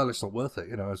just think, well, it's not worth it,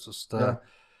 you know. It's just, but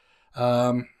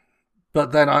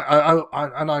then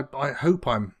I hope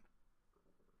I'm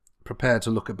prepared to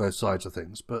look at both sides of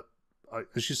things, but.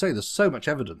 As you say, there's so much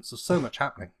evidence, there's so much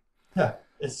happening. Yeah,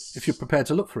 if you're prepared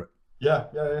to look for it. Yeah.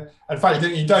 In fact,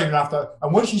 you don't even have to.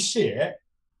 And once you see it,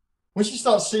 once you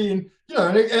start seeing, you know,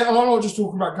 and I'm not just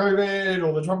talking about COVID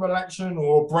or the Trump election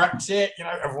or Brexit. You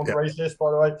know, everyone's racist,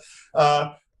 by the way.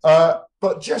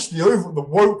 But just the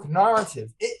woke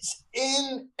narrative, it's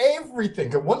in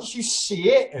everything. And once you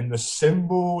see it in the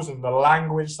symbols and the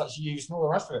language that's used and all the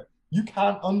rest of it, you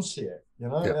can't unsee it. You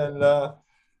know,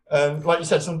 and like you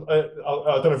said, I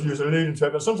don't know if you was alluding to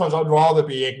it, but sometimes I'd rather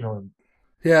be ignorant.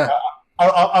 Yeah.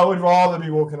 I would rather be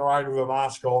walking around with a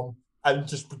mask on and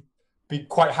just be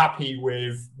quite happy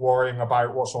with worrying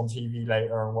about what's on TV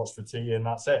later and what's for tea, and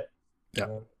that's it.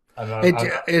 Yeah.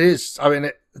 It is. I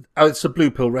mean, it's a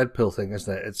blue pill, red pill thing,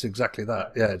 isn't it? It's exactly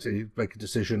that. Yeah. You make a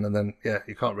decision and then,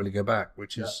 you can't really go back,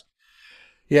 which is...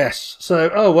 Yes.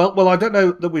 So, well, I don't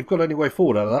know that we've got any way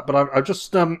forward out of that, but I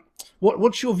just...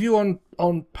 What's your view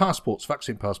on passports,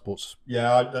 vaccine passports?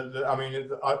 Yeah, I mean,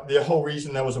 the whole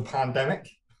reason there was a pandemic.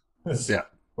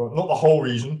 Well, not the whole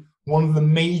reason. One of the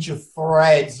major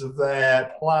threads of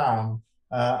their plan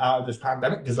out of this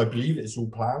pandemic, because I believe it's all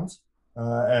planned.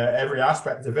 Every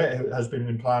aspect of it has been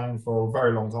in planning for a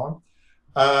very long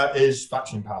time. Is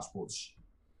vaccine passports.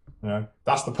 You know,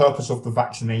 that's the purpose of the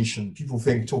vaccination. People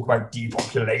talk about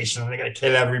depopulation and they're going to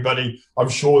kill everybody. I'm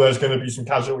sure there's going to be some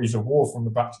casualties of war from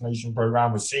the vaccination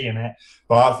program. We're seeing it.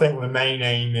 But I think the main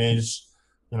aim is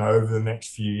over the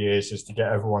next few years is to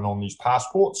get everyone on these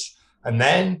passports. And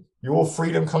then your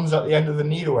freedom comes at the end of the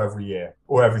needle every year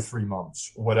or every 3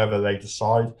 months, or whatever they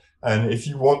decide. And if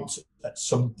you want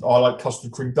I like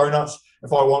custard cream donuts.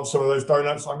 If I want some of those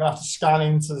donuts, I'm going to have to scan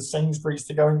into the Sainsbury's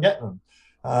to go and get them.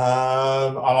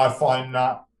 And I find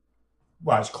that,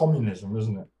 well, it's communism,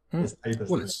 isn't it? It's papers.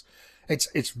 Well,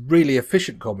 it's really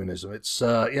efficient communism. It's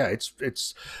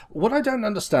what I don't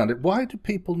understand. Why do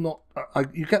people not?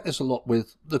 You get this a lot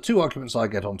with the two arguments I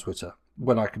get on Twitter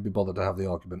when I can be bothered to have the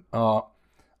argument are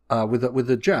with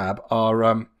the jab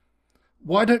are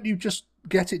why don't you just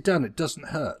get it done? It doesn't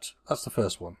hurt. That's the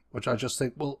first one, which I just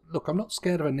think, well, look, I'm not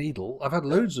scared of a needle. I've had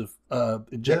loads of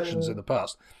injections in the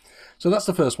past. So that's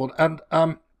the first one. And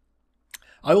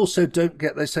I also don't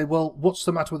get, they say, well, what's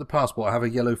the matter with the passport? I have a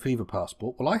yellow fever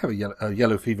passport. Well, I have a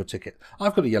yellow fever ticket.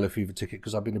 I've got a yellow fever ticket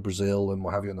because I've been to Brazil and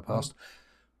what have you in the past.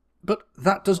 But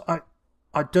that does,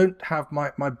 I don't have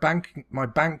my banking,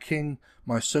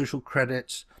 my social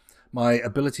credit, my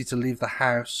ability to leave the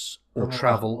house or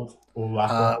travel, or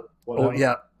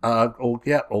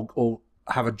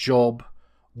have a job,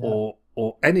 or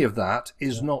any of that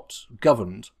is not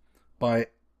governed by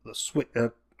the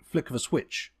flick of a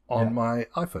switch on my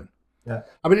iPhone. Yeah,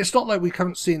 I mean, it's not like we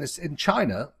haven't seen this in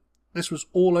China. This was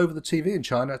all over the TV in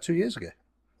China 2 years ago.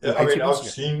 Yeah, I mean,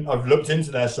 I've looked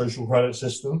into their social credit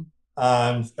system.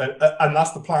 And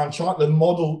that's the plan.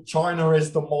 China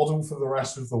is the model for the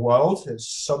rest of the world. It's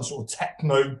some sort of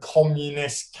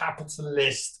techno-communist,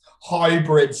 capitalist,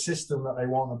 hybrid system that they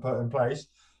want to put in place.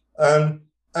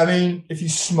 I mean, if you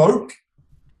smoke,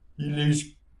 you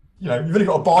lose, you've only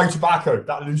got to buy tobacco.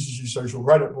 That loses you social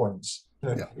credit points.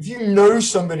 If you know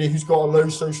somebody who's got a low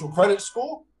social credit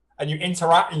score and you're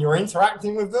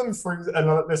interacting with them through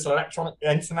this electronic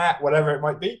internet, whatever it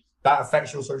might be, that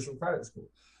affects your social credit score.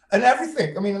 And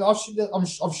everything. I mean, I'm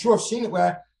sure I've seen it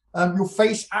where your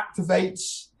face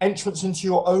activates entrance into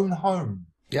your own home.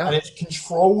 Yeah. And it's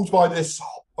controlled by this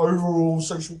overall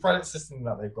social credit system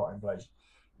that they've got in place.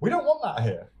 We don't want that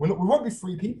here. We won't be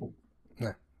free people.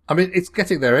 No. I mean, it's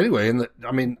getting there anyway.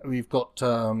 We've got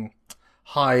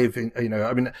Hive.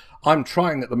 I mean, I'm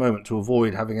trying at the moment to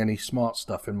avoid having any smart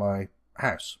stuff in my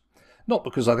house. Not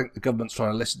because I think the government's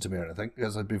trying to listen to me or anything,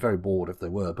 because I'd be very bored if they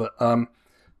were. But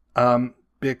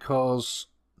because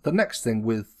the next thing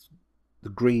with the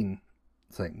green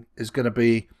thing is going to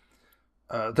be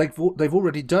they've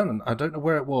already done, and I don't know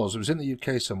where it was in the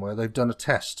UK somewhere, they've done a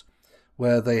test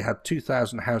where they had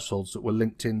 2,000 households that were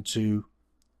linked into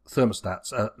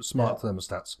thermostats, smart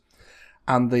thermostats,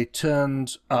 and they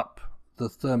turned up the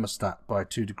thermostat by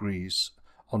 2 degrees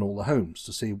on all the homes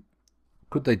to see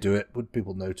could they do it, would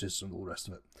people notice, and all the rest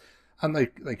of it. And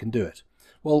they can do it.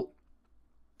 Well,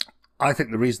 I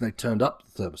think the reason they turned up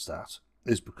the thermostat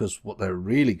is because what they're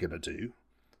really going to do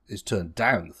is turn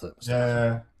down the thermostat.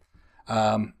 Yeah.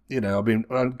 I mean,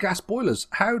 gas boilers.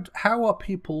 How are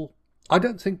people? I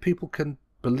don't think people can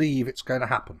believe it's going to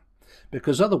happen,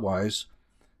 because otherwise,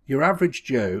 your average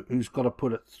Joe who's got to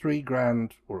put a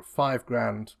 $3,000 or a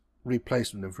 $5,000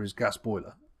 replacement in for his gas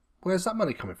boiler, where's that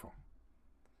money coming from?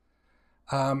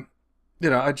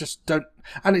 I just don't,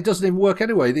 and it doesn't even work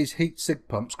anyway. These heat sink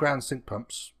pumps, ground sink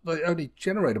pumps, they only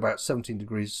generate about 17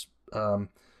 degrees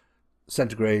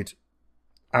centigrade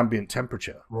ambient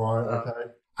temperature. Right.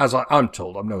 Okay. As I'm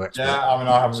told, I'm no expert. Yeah, I mean,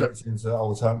 I haven't looked into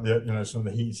some of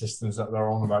the heat systems that they're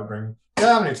on about bringing.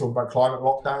 Yeah, I mean, talk about climate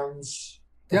lockdowns.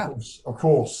 Of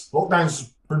course. Lockdowns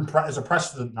is a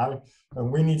precedent now,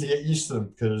 and we need to get used to them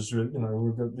because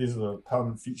these are the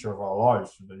permanent feature of our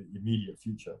lives, the immediate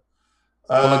future.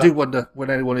 Well, I do wonder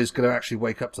when anyone is going to actually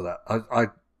wake up to that.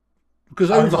 Because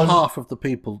over half of the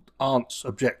people aren't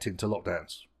objecting to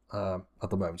lockdowns at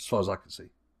the moment, as far as I can see.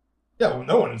 Yeah, well,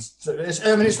 no one is.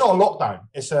 It's not a lockdown.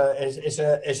 It's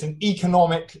an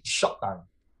economic shutdown.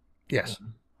 Yes,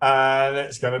 and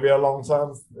it's going to be a long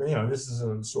term. This is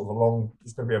it's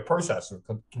going to be a process of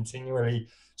continually,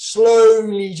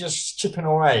 slowly just chipping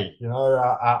away. At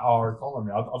our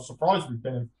economy. I'm surprised we've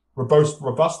been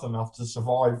robust enough to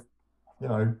survive.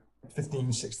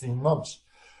 15, 16 months.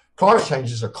 Climate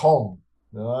change is a con.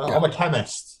 I'm a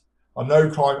chemist. I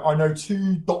know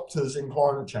 2 doctors in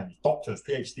climate change, doctors,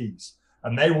 PhDs,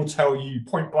 and they will tell you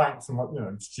point blank to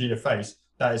your face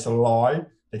that it's a lie.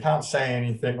 They can't say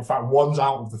anything. In fact, one's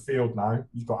out of the field now.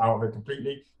 He's got out of it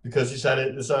completely because he said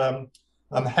it was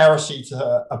heresy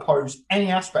to oppose any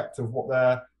aspect of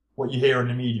what you hear in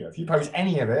the media. If you oppose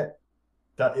any of it,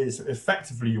 that is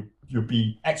effectively you'll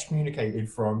be excommunicated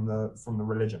from the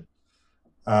religion.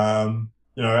 And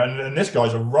this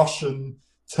guy's a Russian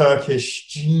Turkish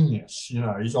genius.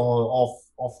 He's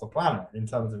off the planet in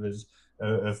terms of his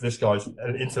of this guy's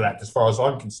intellect, as far as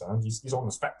I'm concerned. He's on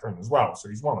the spectrum as well, so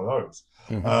he's one of those.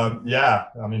 Yeah,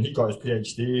 I mean, he got his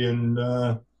PhD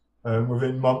and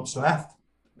within months left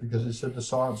because he said the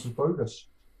science was bogus.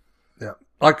 Yeah,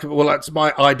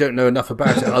 I don't know enough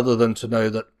about it other than to know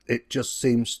that it just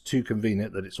seems too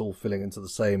convenient that it's all filling into the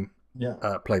same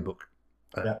playbook.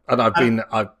 And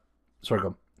sorry, go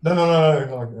on. No. I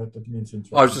didn't mean to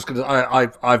interrupt. I was just going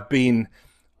to. I've been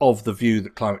of the view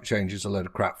that climate change is a load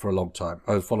of crap for a long time.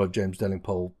 I've followed James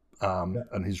Delingpole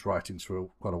and his writings for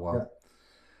quite a while. Yeah.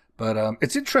 But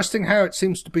it's interesting how it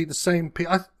seems to be the same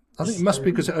people. I think it must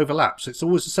be because it overlaps. It's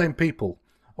always the same people.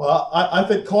 Well, I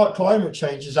think climate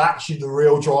change is actually the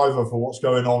real driver for what's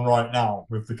going on right now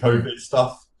with the COVID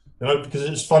stuff. Because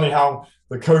it's funny how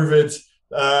the COVID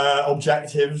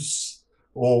objectives,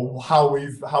 or how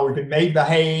we've been made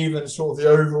behave, and sort of the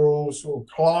overall sort of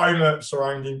climate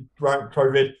surrounding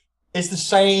COVID is the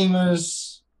same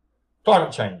as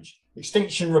climate change.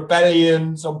 Extinction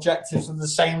Rebellion's objectives are the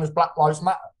same as Black Lives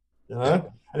Matter, And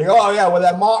you go, oh yeah, well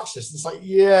they're Marxists. It's like,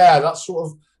 yeah, that's sort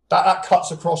of that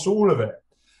cuts across all of it.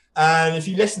 And if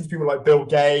you listen to people like Bill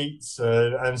Gates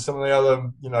and some of the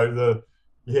other, you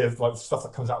hear like stuff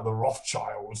that comes out of the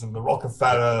Rothschilds and the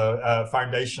Rockefeller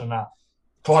Foundation, that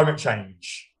climate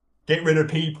change, get rid of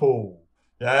people.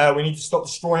 Yeah, we need to stop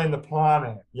destroying the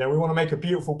planet. Yeah, we want to make a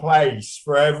beautiful place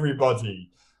for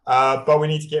everybody, but we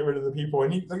need to get rid of the people.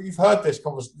 And you've heard this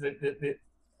conversation,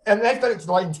 and they've done it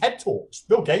like in TED Talks.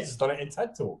 Bill Gates has done it in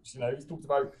TED Talks. He's talked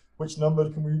about which number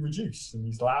can we reduce, and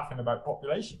he's laughing about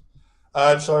population.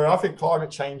 So I think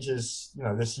climate change is,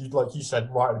 this, like you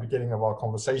said right at the beginning of our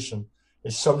conversation,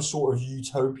 is some sort of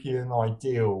utopian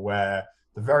ideal where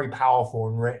the very powerful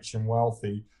and rich and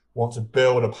wealthy want to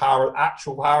build a paradise,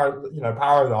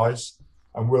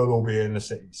 and we'll all be in the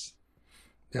cities.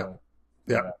 Yeah.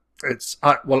 It's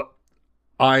what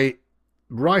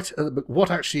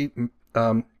actually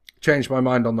changed my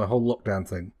mind on the whole lockdown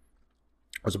thing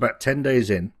was about 10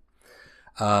 days in.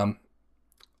 The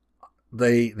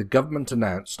government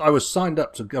announced, I was signed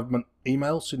up to government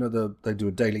emails, they do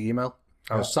a daily email.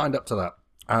 I was signed up to that.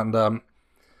 And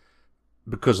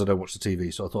because I don't watch the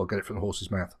TV, so I thought I'd get it from the horse's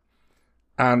mouth.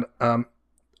 And there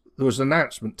was an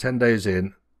announcement 10 days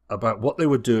in about what they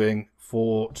were doing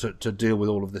to deal with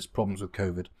all of this problems with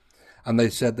COVID. And they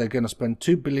said they're going to spend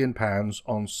 £2 billion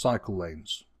on cycle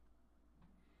lanes.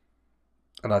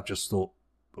 And I just thought,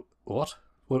 what?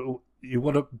 You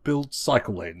want to build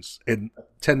cycle lanes in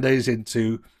 10 days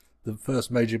into the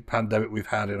first major pandemic we've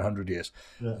had in 100 years?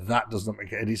 Yeah. That does not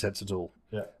make any sense at all.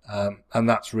 Yeah. And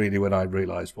that's really when I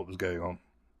realised what was going on.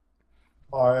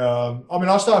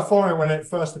 I started following it when it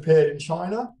first appeared in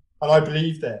China, and I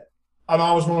believed it. And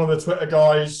I was one of the Twitter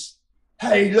guys.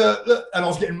 Hey, look, and I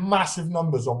was getting massive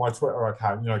numbers on my Twitter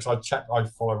account, because I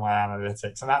follow my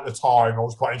analytics. And at the time, I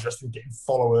was quite interested in getting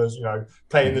followers,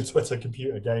 playing the Twitter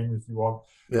computer game if you want.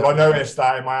 Yeah. But I noticed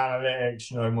that in my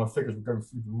analytics, my figures were going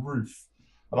through the roof.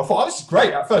 And I thought, this is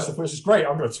great. At first, I thought, this is great.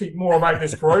 I'm going to tweet more about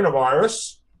this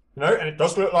coronavirus, and it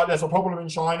does look like there's a problem in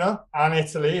China and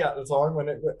Italy at the time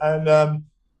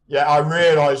I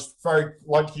realised, very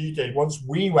like you did, once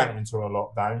we went into a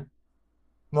lockdown,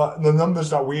 the numbers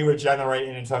that we were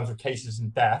generating in terms of cases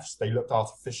and deaths, they looked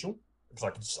artificial.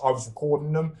 Because I was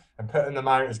recording them and putting them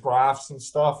out as graphs and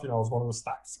stuff. I was one of the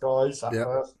stats guys at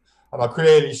first. And I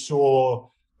clearly saw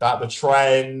that the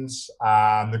trends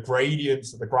and the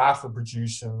gradients that the graphs were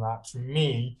producing, that to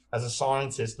me, as a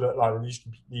scientist, looked like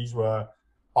these were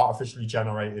artificially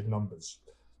generated numbers.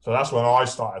 So that's when I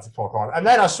started to clock on. And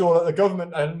then I saw that the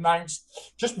government announced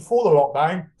just before the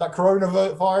lockdown that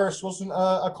coronavirus wasn't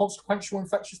a consequential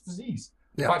infectious disease.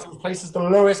 In fact, it was placed as the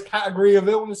lowest category of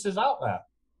illnesses out there.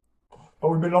 But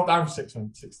we've been locked down for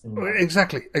 16 months.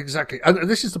 Exactly. And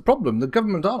this is the problem. The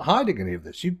government aren't hiding any of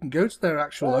this. You can go to their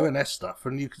actual ONS stuff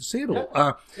and you can see it all.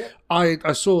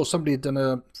 I saw somebody had done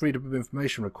a Freedom of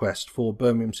Information request for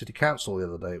Birmingham City Council the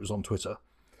other day. It was on Twitter.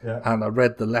 Yeah. And I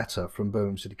read the letter from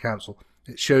Birmingham City Council.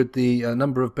 It showed the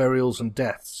number of burials and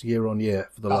deaths year on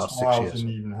year for the last 6 years.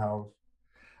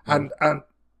 And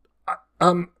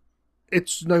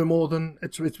it's no more than,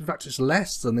 in fact, it's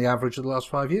less than the average of the last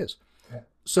 5 years. Yeah.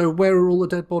 So where are all the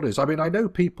dead bodies? I mean, I know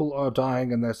people are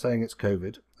dying and they're saying it's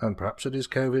COVID, and perhaps it is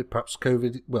COVID,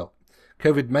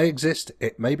 COVID may exist,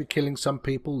 it may be killing some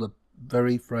people, they're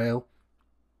very frail,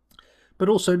 but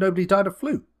also nobody died of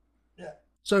flu. Yeah.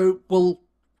 So,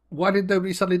 why did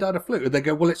nobody suddenly die of flu? And they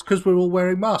go, it's because we're all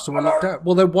wearing masks and we're locked out.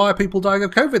 Well, then why are people dying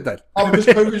of COVID then? Because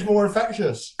COVID is more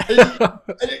infectious. And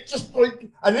it just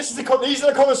these are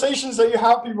the conversations that you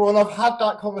have, people. And I've had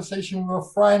that conversation with a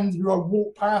friend who I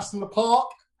walked past in the park.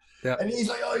 Yeah. And he's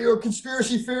like, "Oh, you're a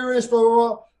conspiracy theorist, blah, blah,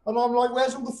 blah." And I'm like,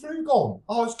 "Where's all the flu gone?"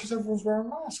 "Oh, it's because everyone's wearing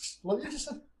masks." Like,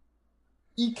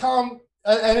 you can't.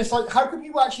 And it's like, how can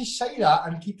people actually say that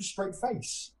and keep a straight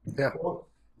face? Yeah.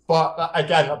 But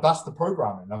again, that's the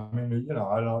programming. I mean,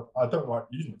 I don't like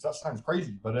using it. That sounds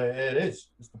crazy, but it is.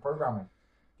 It's the programming.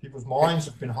 People's minds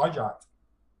have been hijacked.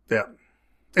 Yeah.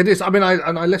 It is. I mean,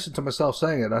 I listen to myself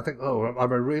saying it, and I think, oh, am I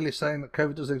really saying that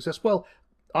COVID doesn't exist? Well,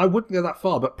 I wouldn't go that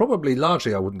far, but probably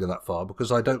largely I wouldn't go that far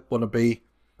because I don't want to be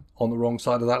on the wrong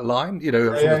side of that line,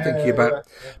 thinking about.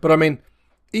 But I mean,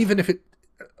 even if it,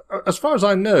 as far as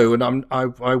I know, and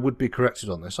I would be corrected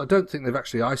on this, I don't think they've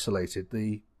actually isolated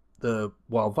the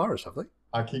wild virus, have they?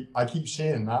 I keep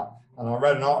seeing that, and I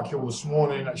read an article this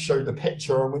morning that showed the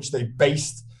picture on which they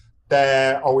based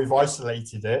we've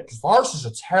isolated it, because viruses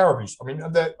are terribly. I mean,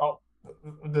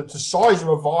 the size of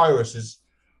a virus is.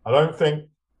 I don't think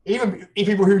even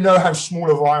people who know how small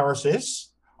a virus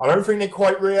is, I don't think they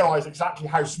quite realize exactly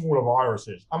how small a virus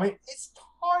is. I mean, it's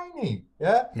tiny.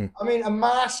 Yeah. I mean,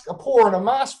 a pore in a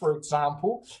mask, for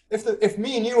example. If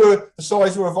me and you were the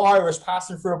size of a virus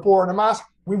passing through a pore in a mask,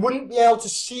 we wouldn't be able to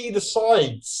see the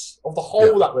sides of the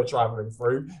hole that we're traveling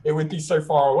through. It would be so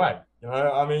far away.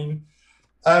 I mean.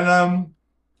 And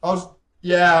I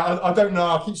don't know.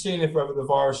 I keep seeing whether the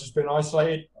virus has been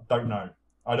isolated. I don't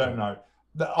know.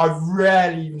 I've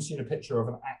rarely even seen a picture of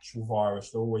an actual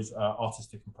virus. They're always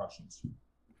artistic impressions.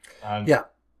 And the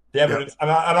evidence,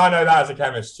 and I know that as a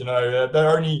chemist,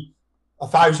 they're only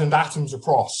 1,000 atoms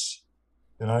across,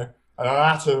 and an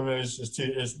atom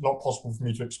is not possible for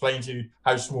me to explain to you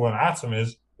how small an atom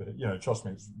is. But trust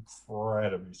me, it's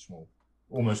incredibly small,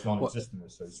 almost non-existent.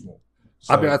 It's so small.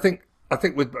 So, I mean, I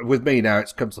think with me now,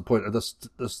 it's come to the point of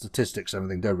the statistics and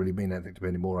everything don't really mean anything to me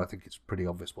anymore. I think it's pretty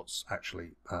obvious what's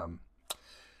actually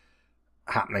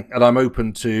happening, and I'm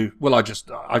open to. Well, I just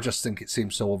think it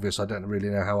seems so obvious. I don't really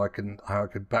know how I could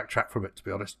backtrack from it, to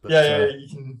be honest. But, you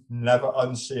can never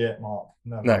unsee it, Mark.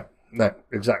 Never. No,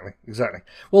 exactly.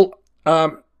 Well,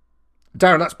 Darren,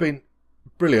 that's been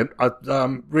brilliant.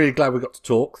 I'm really glad we got to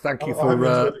talk. Thank you for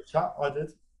the chat. I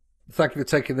did. Thank you for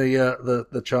taking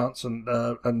the chance and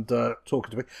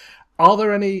talking to me. Are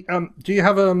there any? Do you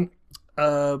have a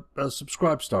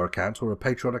Subscribestar account or a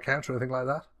Patreon account or anything like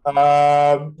that? But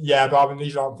I mean,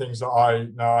 these aren't things that I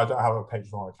don't have a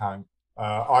Patreon account.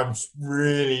 I'm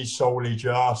really solely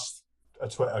just a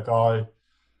Twitter guy.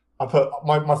 I put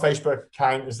my Facebook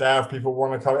account is there if people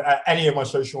want to come. Any of my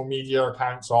social media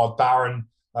accounts are Darren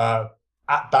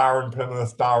at Darren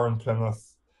Plymouth.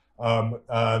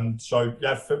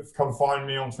 Come find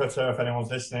me on Twitter if anyone's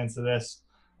listening to this.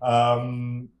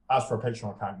 As for a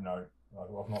Patreon account, no,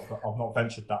 I've not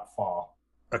ventured that far.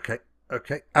 Okay.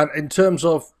 And in terms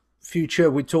of future,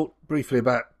 we talked briefly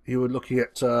about you were looking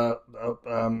at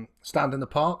Stand in the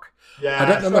Park. Yeah, I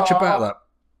don't know much about that.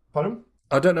 Pardon?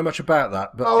 I don't know much about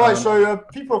that. But so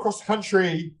people across the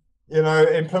country,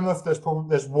 in Plymouth, there's the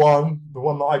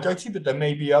one that I go to, but there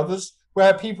may be others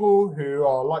where people who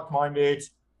are like-minded,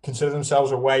 consider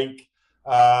themselves awake,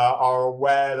 are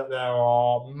aware that there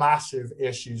are massive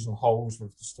issues and holes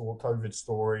with the COVID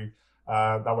story,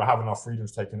 that we're having our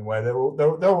freedoms taken away. They're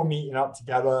all meeting up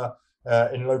together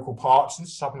in local parks, and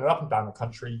this is happening up and down the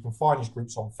country. You can find these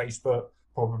groups on Facebook,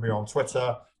 probably on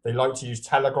Twitter. They like to use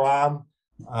Telegram,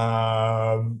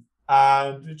 and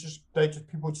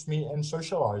people just meet and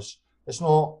socialize. It's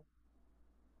not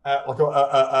like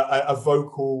a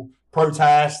vocal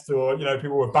protest or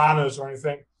people with banners or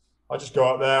anything. I just go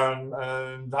out there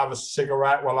and have a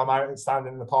cigarette while I'm out and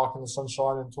standing in the park in the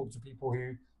sunshine and talk to people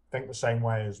who think the same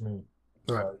way as me.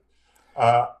 Right.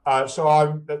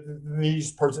 So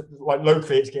these protests, like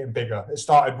locally, it's getting bigger. It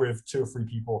started with 2 or 3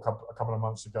 people a couple of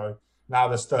months ago. Now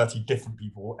there's 30 different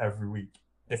people every week.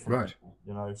 Different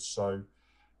people, So,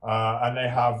 and they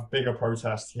have bigger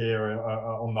protests here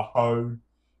on the Hoe.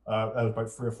 There's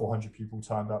about 300 or 400 people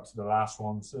turned up to the last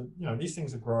one. So these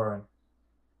things are growing.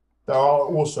 There are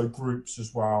also groups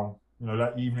as well,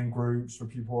 like evening groups where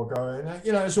people are going.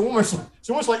 It's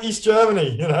almost like East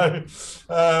Germany,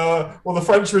 or the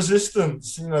French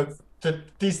Resistance.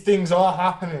 These things are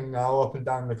happening now up and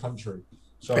down the country.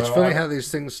 So it's funny how these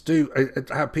things do,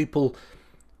 how people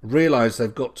realise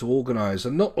they've got to organise,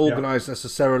 and not organise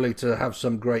necessarily to have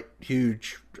some great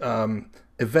huge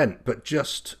event, but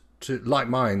just to like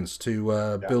minds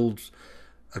to build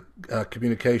a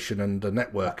communication and a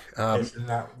network.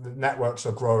 The networks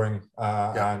are growing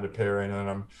and appearing,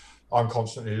 and I'm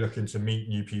constantly looking to meet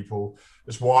new people.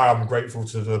 That's why I'm grateful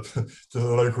to the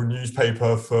local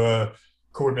newspaper for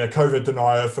calling me a COVID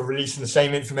denier, for releasing the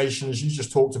same information as you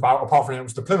just talked about, apart from it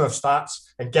was the Plymouth stats.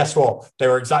 And guess what? They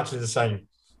were exactly the same.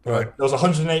 Right. There was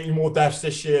 180 more deaths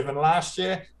this year than last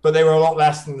year, but they were a lot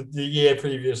less than the year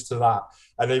previous to that,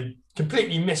 and they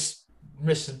completely made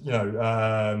me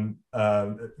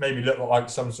look like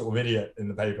some sort of idiot in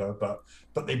the paper,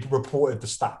 but they reported the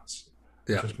stats,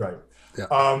 which was great.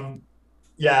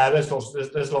 Yeah. There's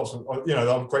lots of,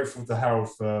 I'm grateful to Harold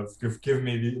for giving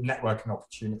me the networking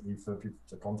opportunity for people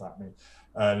to contact me.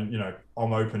 And,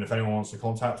 I'm open. If anyone wants to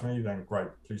contact me, then great,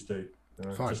 please do.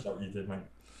 Just like you did, mate.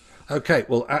 Okay,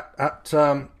 well, at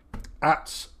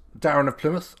Darren of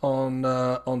Plymouth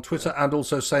on Twitter, and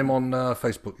also same on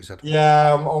Facebook, you said?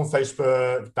 Yeah, I'm on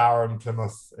Facebook. Darren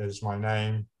Plymouth is my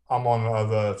name. I'm on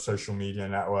other social media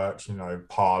networks,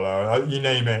 Parler, you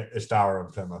name it, it's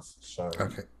Darren Plymouth. So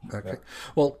okay. Yeah.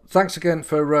 Well, thanks again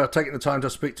for taking the time to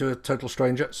speak to a total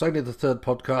stranger. It's only the third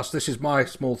podcast. This is my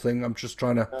small thing. I'm just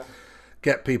trying to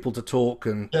get people to talk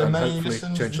and hopefully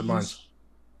change their minds.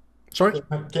 Sorry?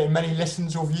 Getting many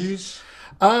listens or views?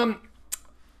 I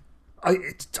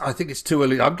think it's too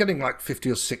early. I'm getting like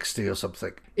 50 or 60 or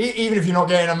something. Even if you're not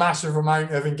getting a massive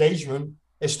amount of engagement,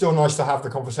 it's still nice to have the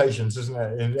conversations, isn't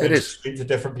it? It is. Speak to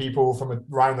different people from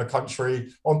around the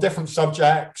country on different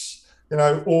subjects,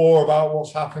 or about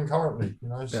what's happening currently,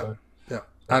 So. Yeah.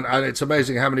 And it's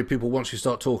amazing how many people, once you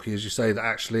start talking, as you say, that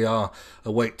actually are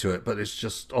awake to it. But it's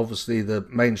just obviously the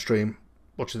mainstream,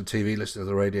 watching the TV, listening to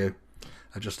the radio,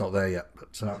 are just not there yet.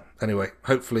 But anyway,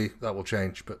 hopefully that will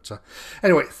change. But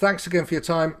anyway, thanks again for your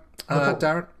time,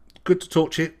 Darren. Good to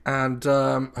talk to you, and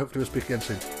hopefully we'll speak again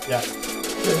soon. Yeah.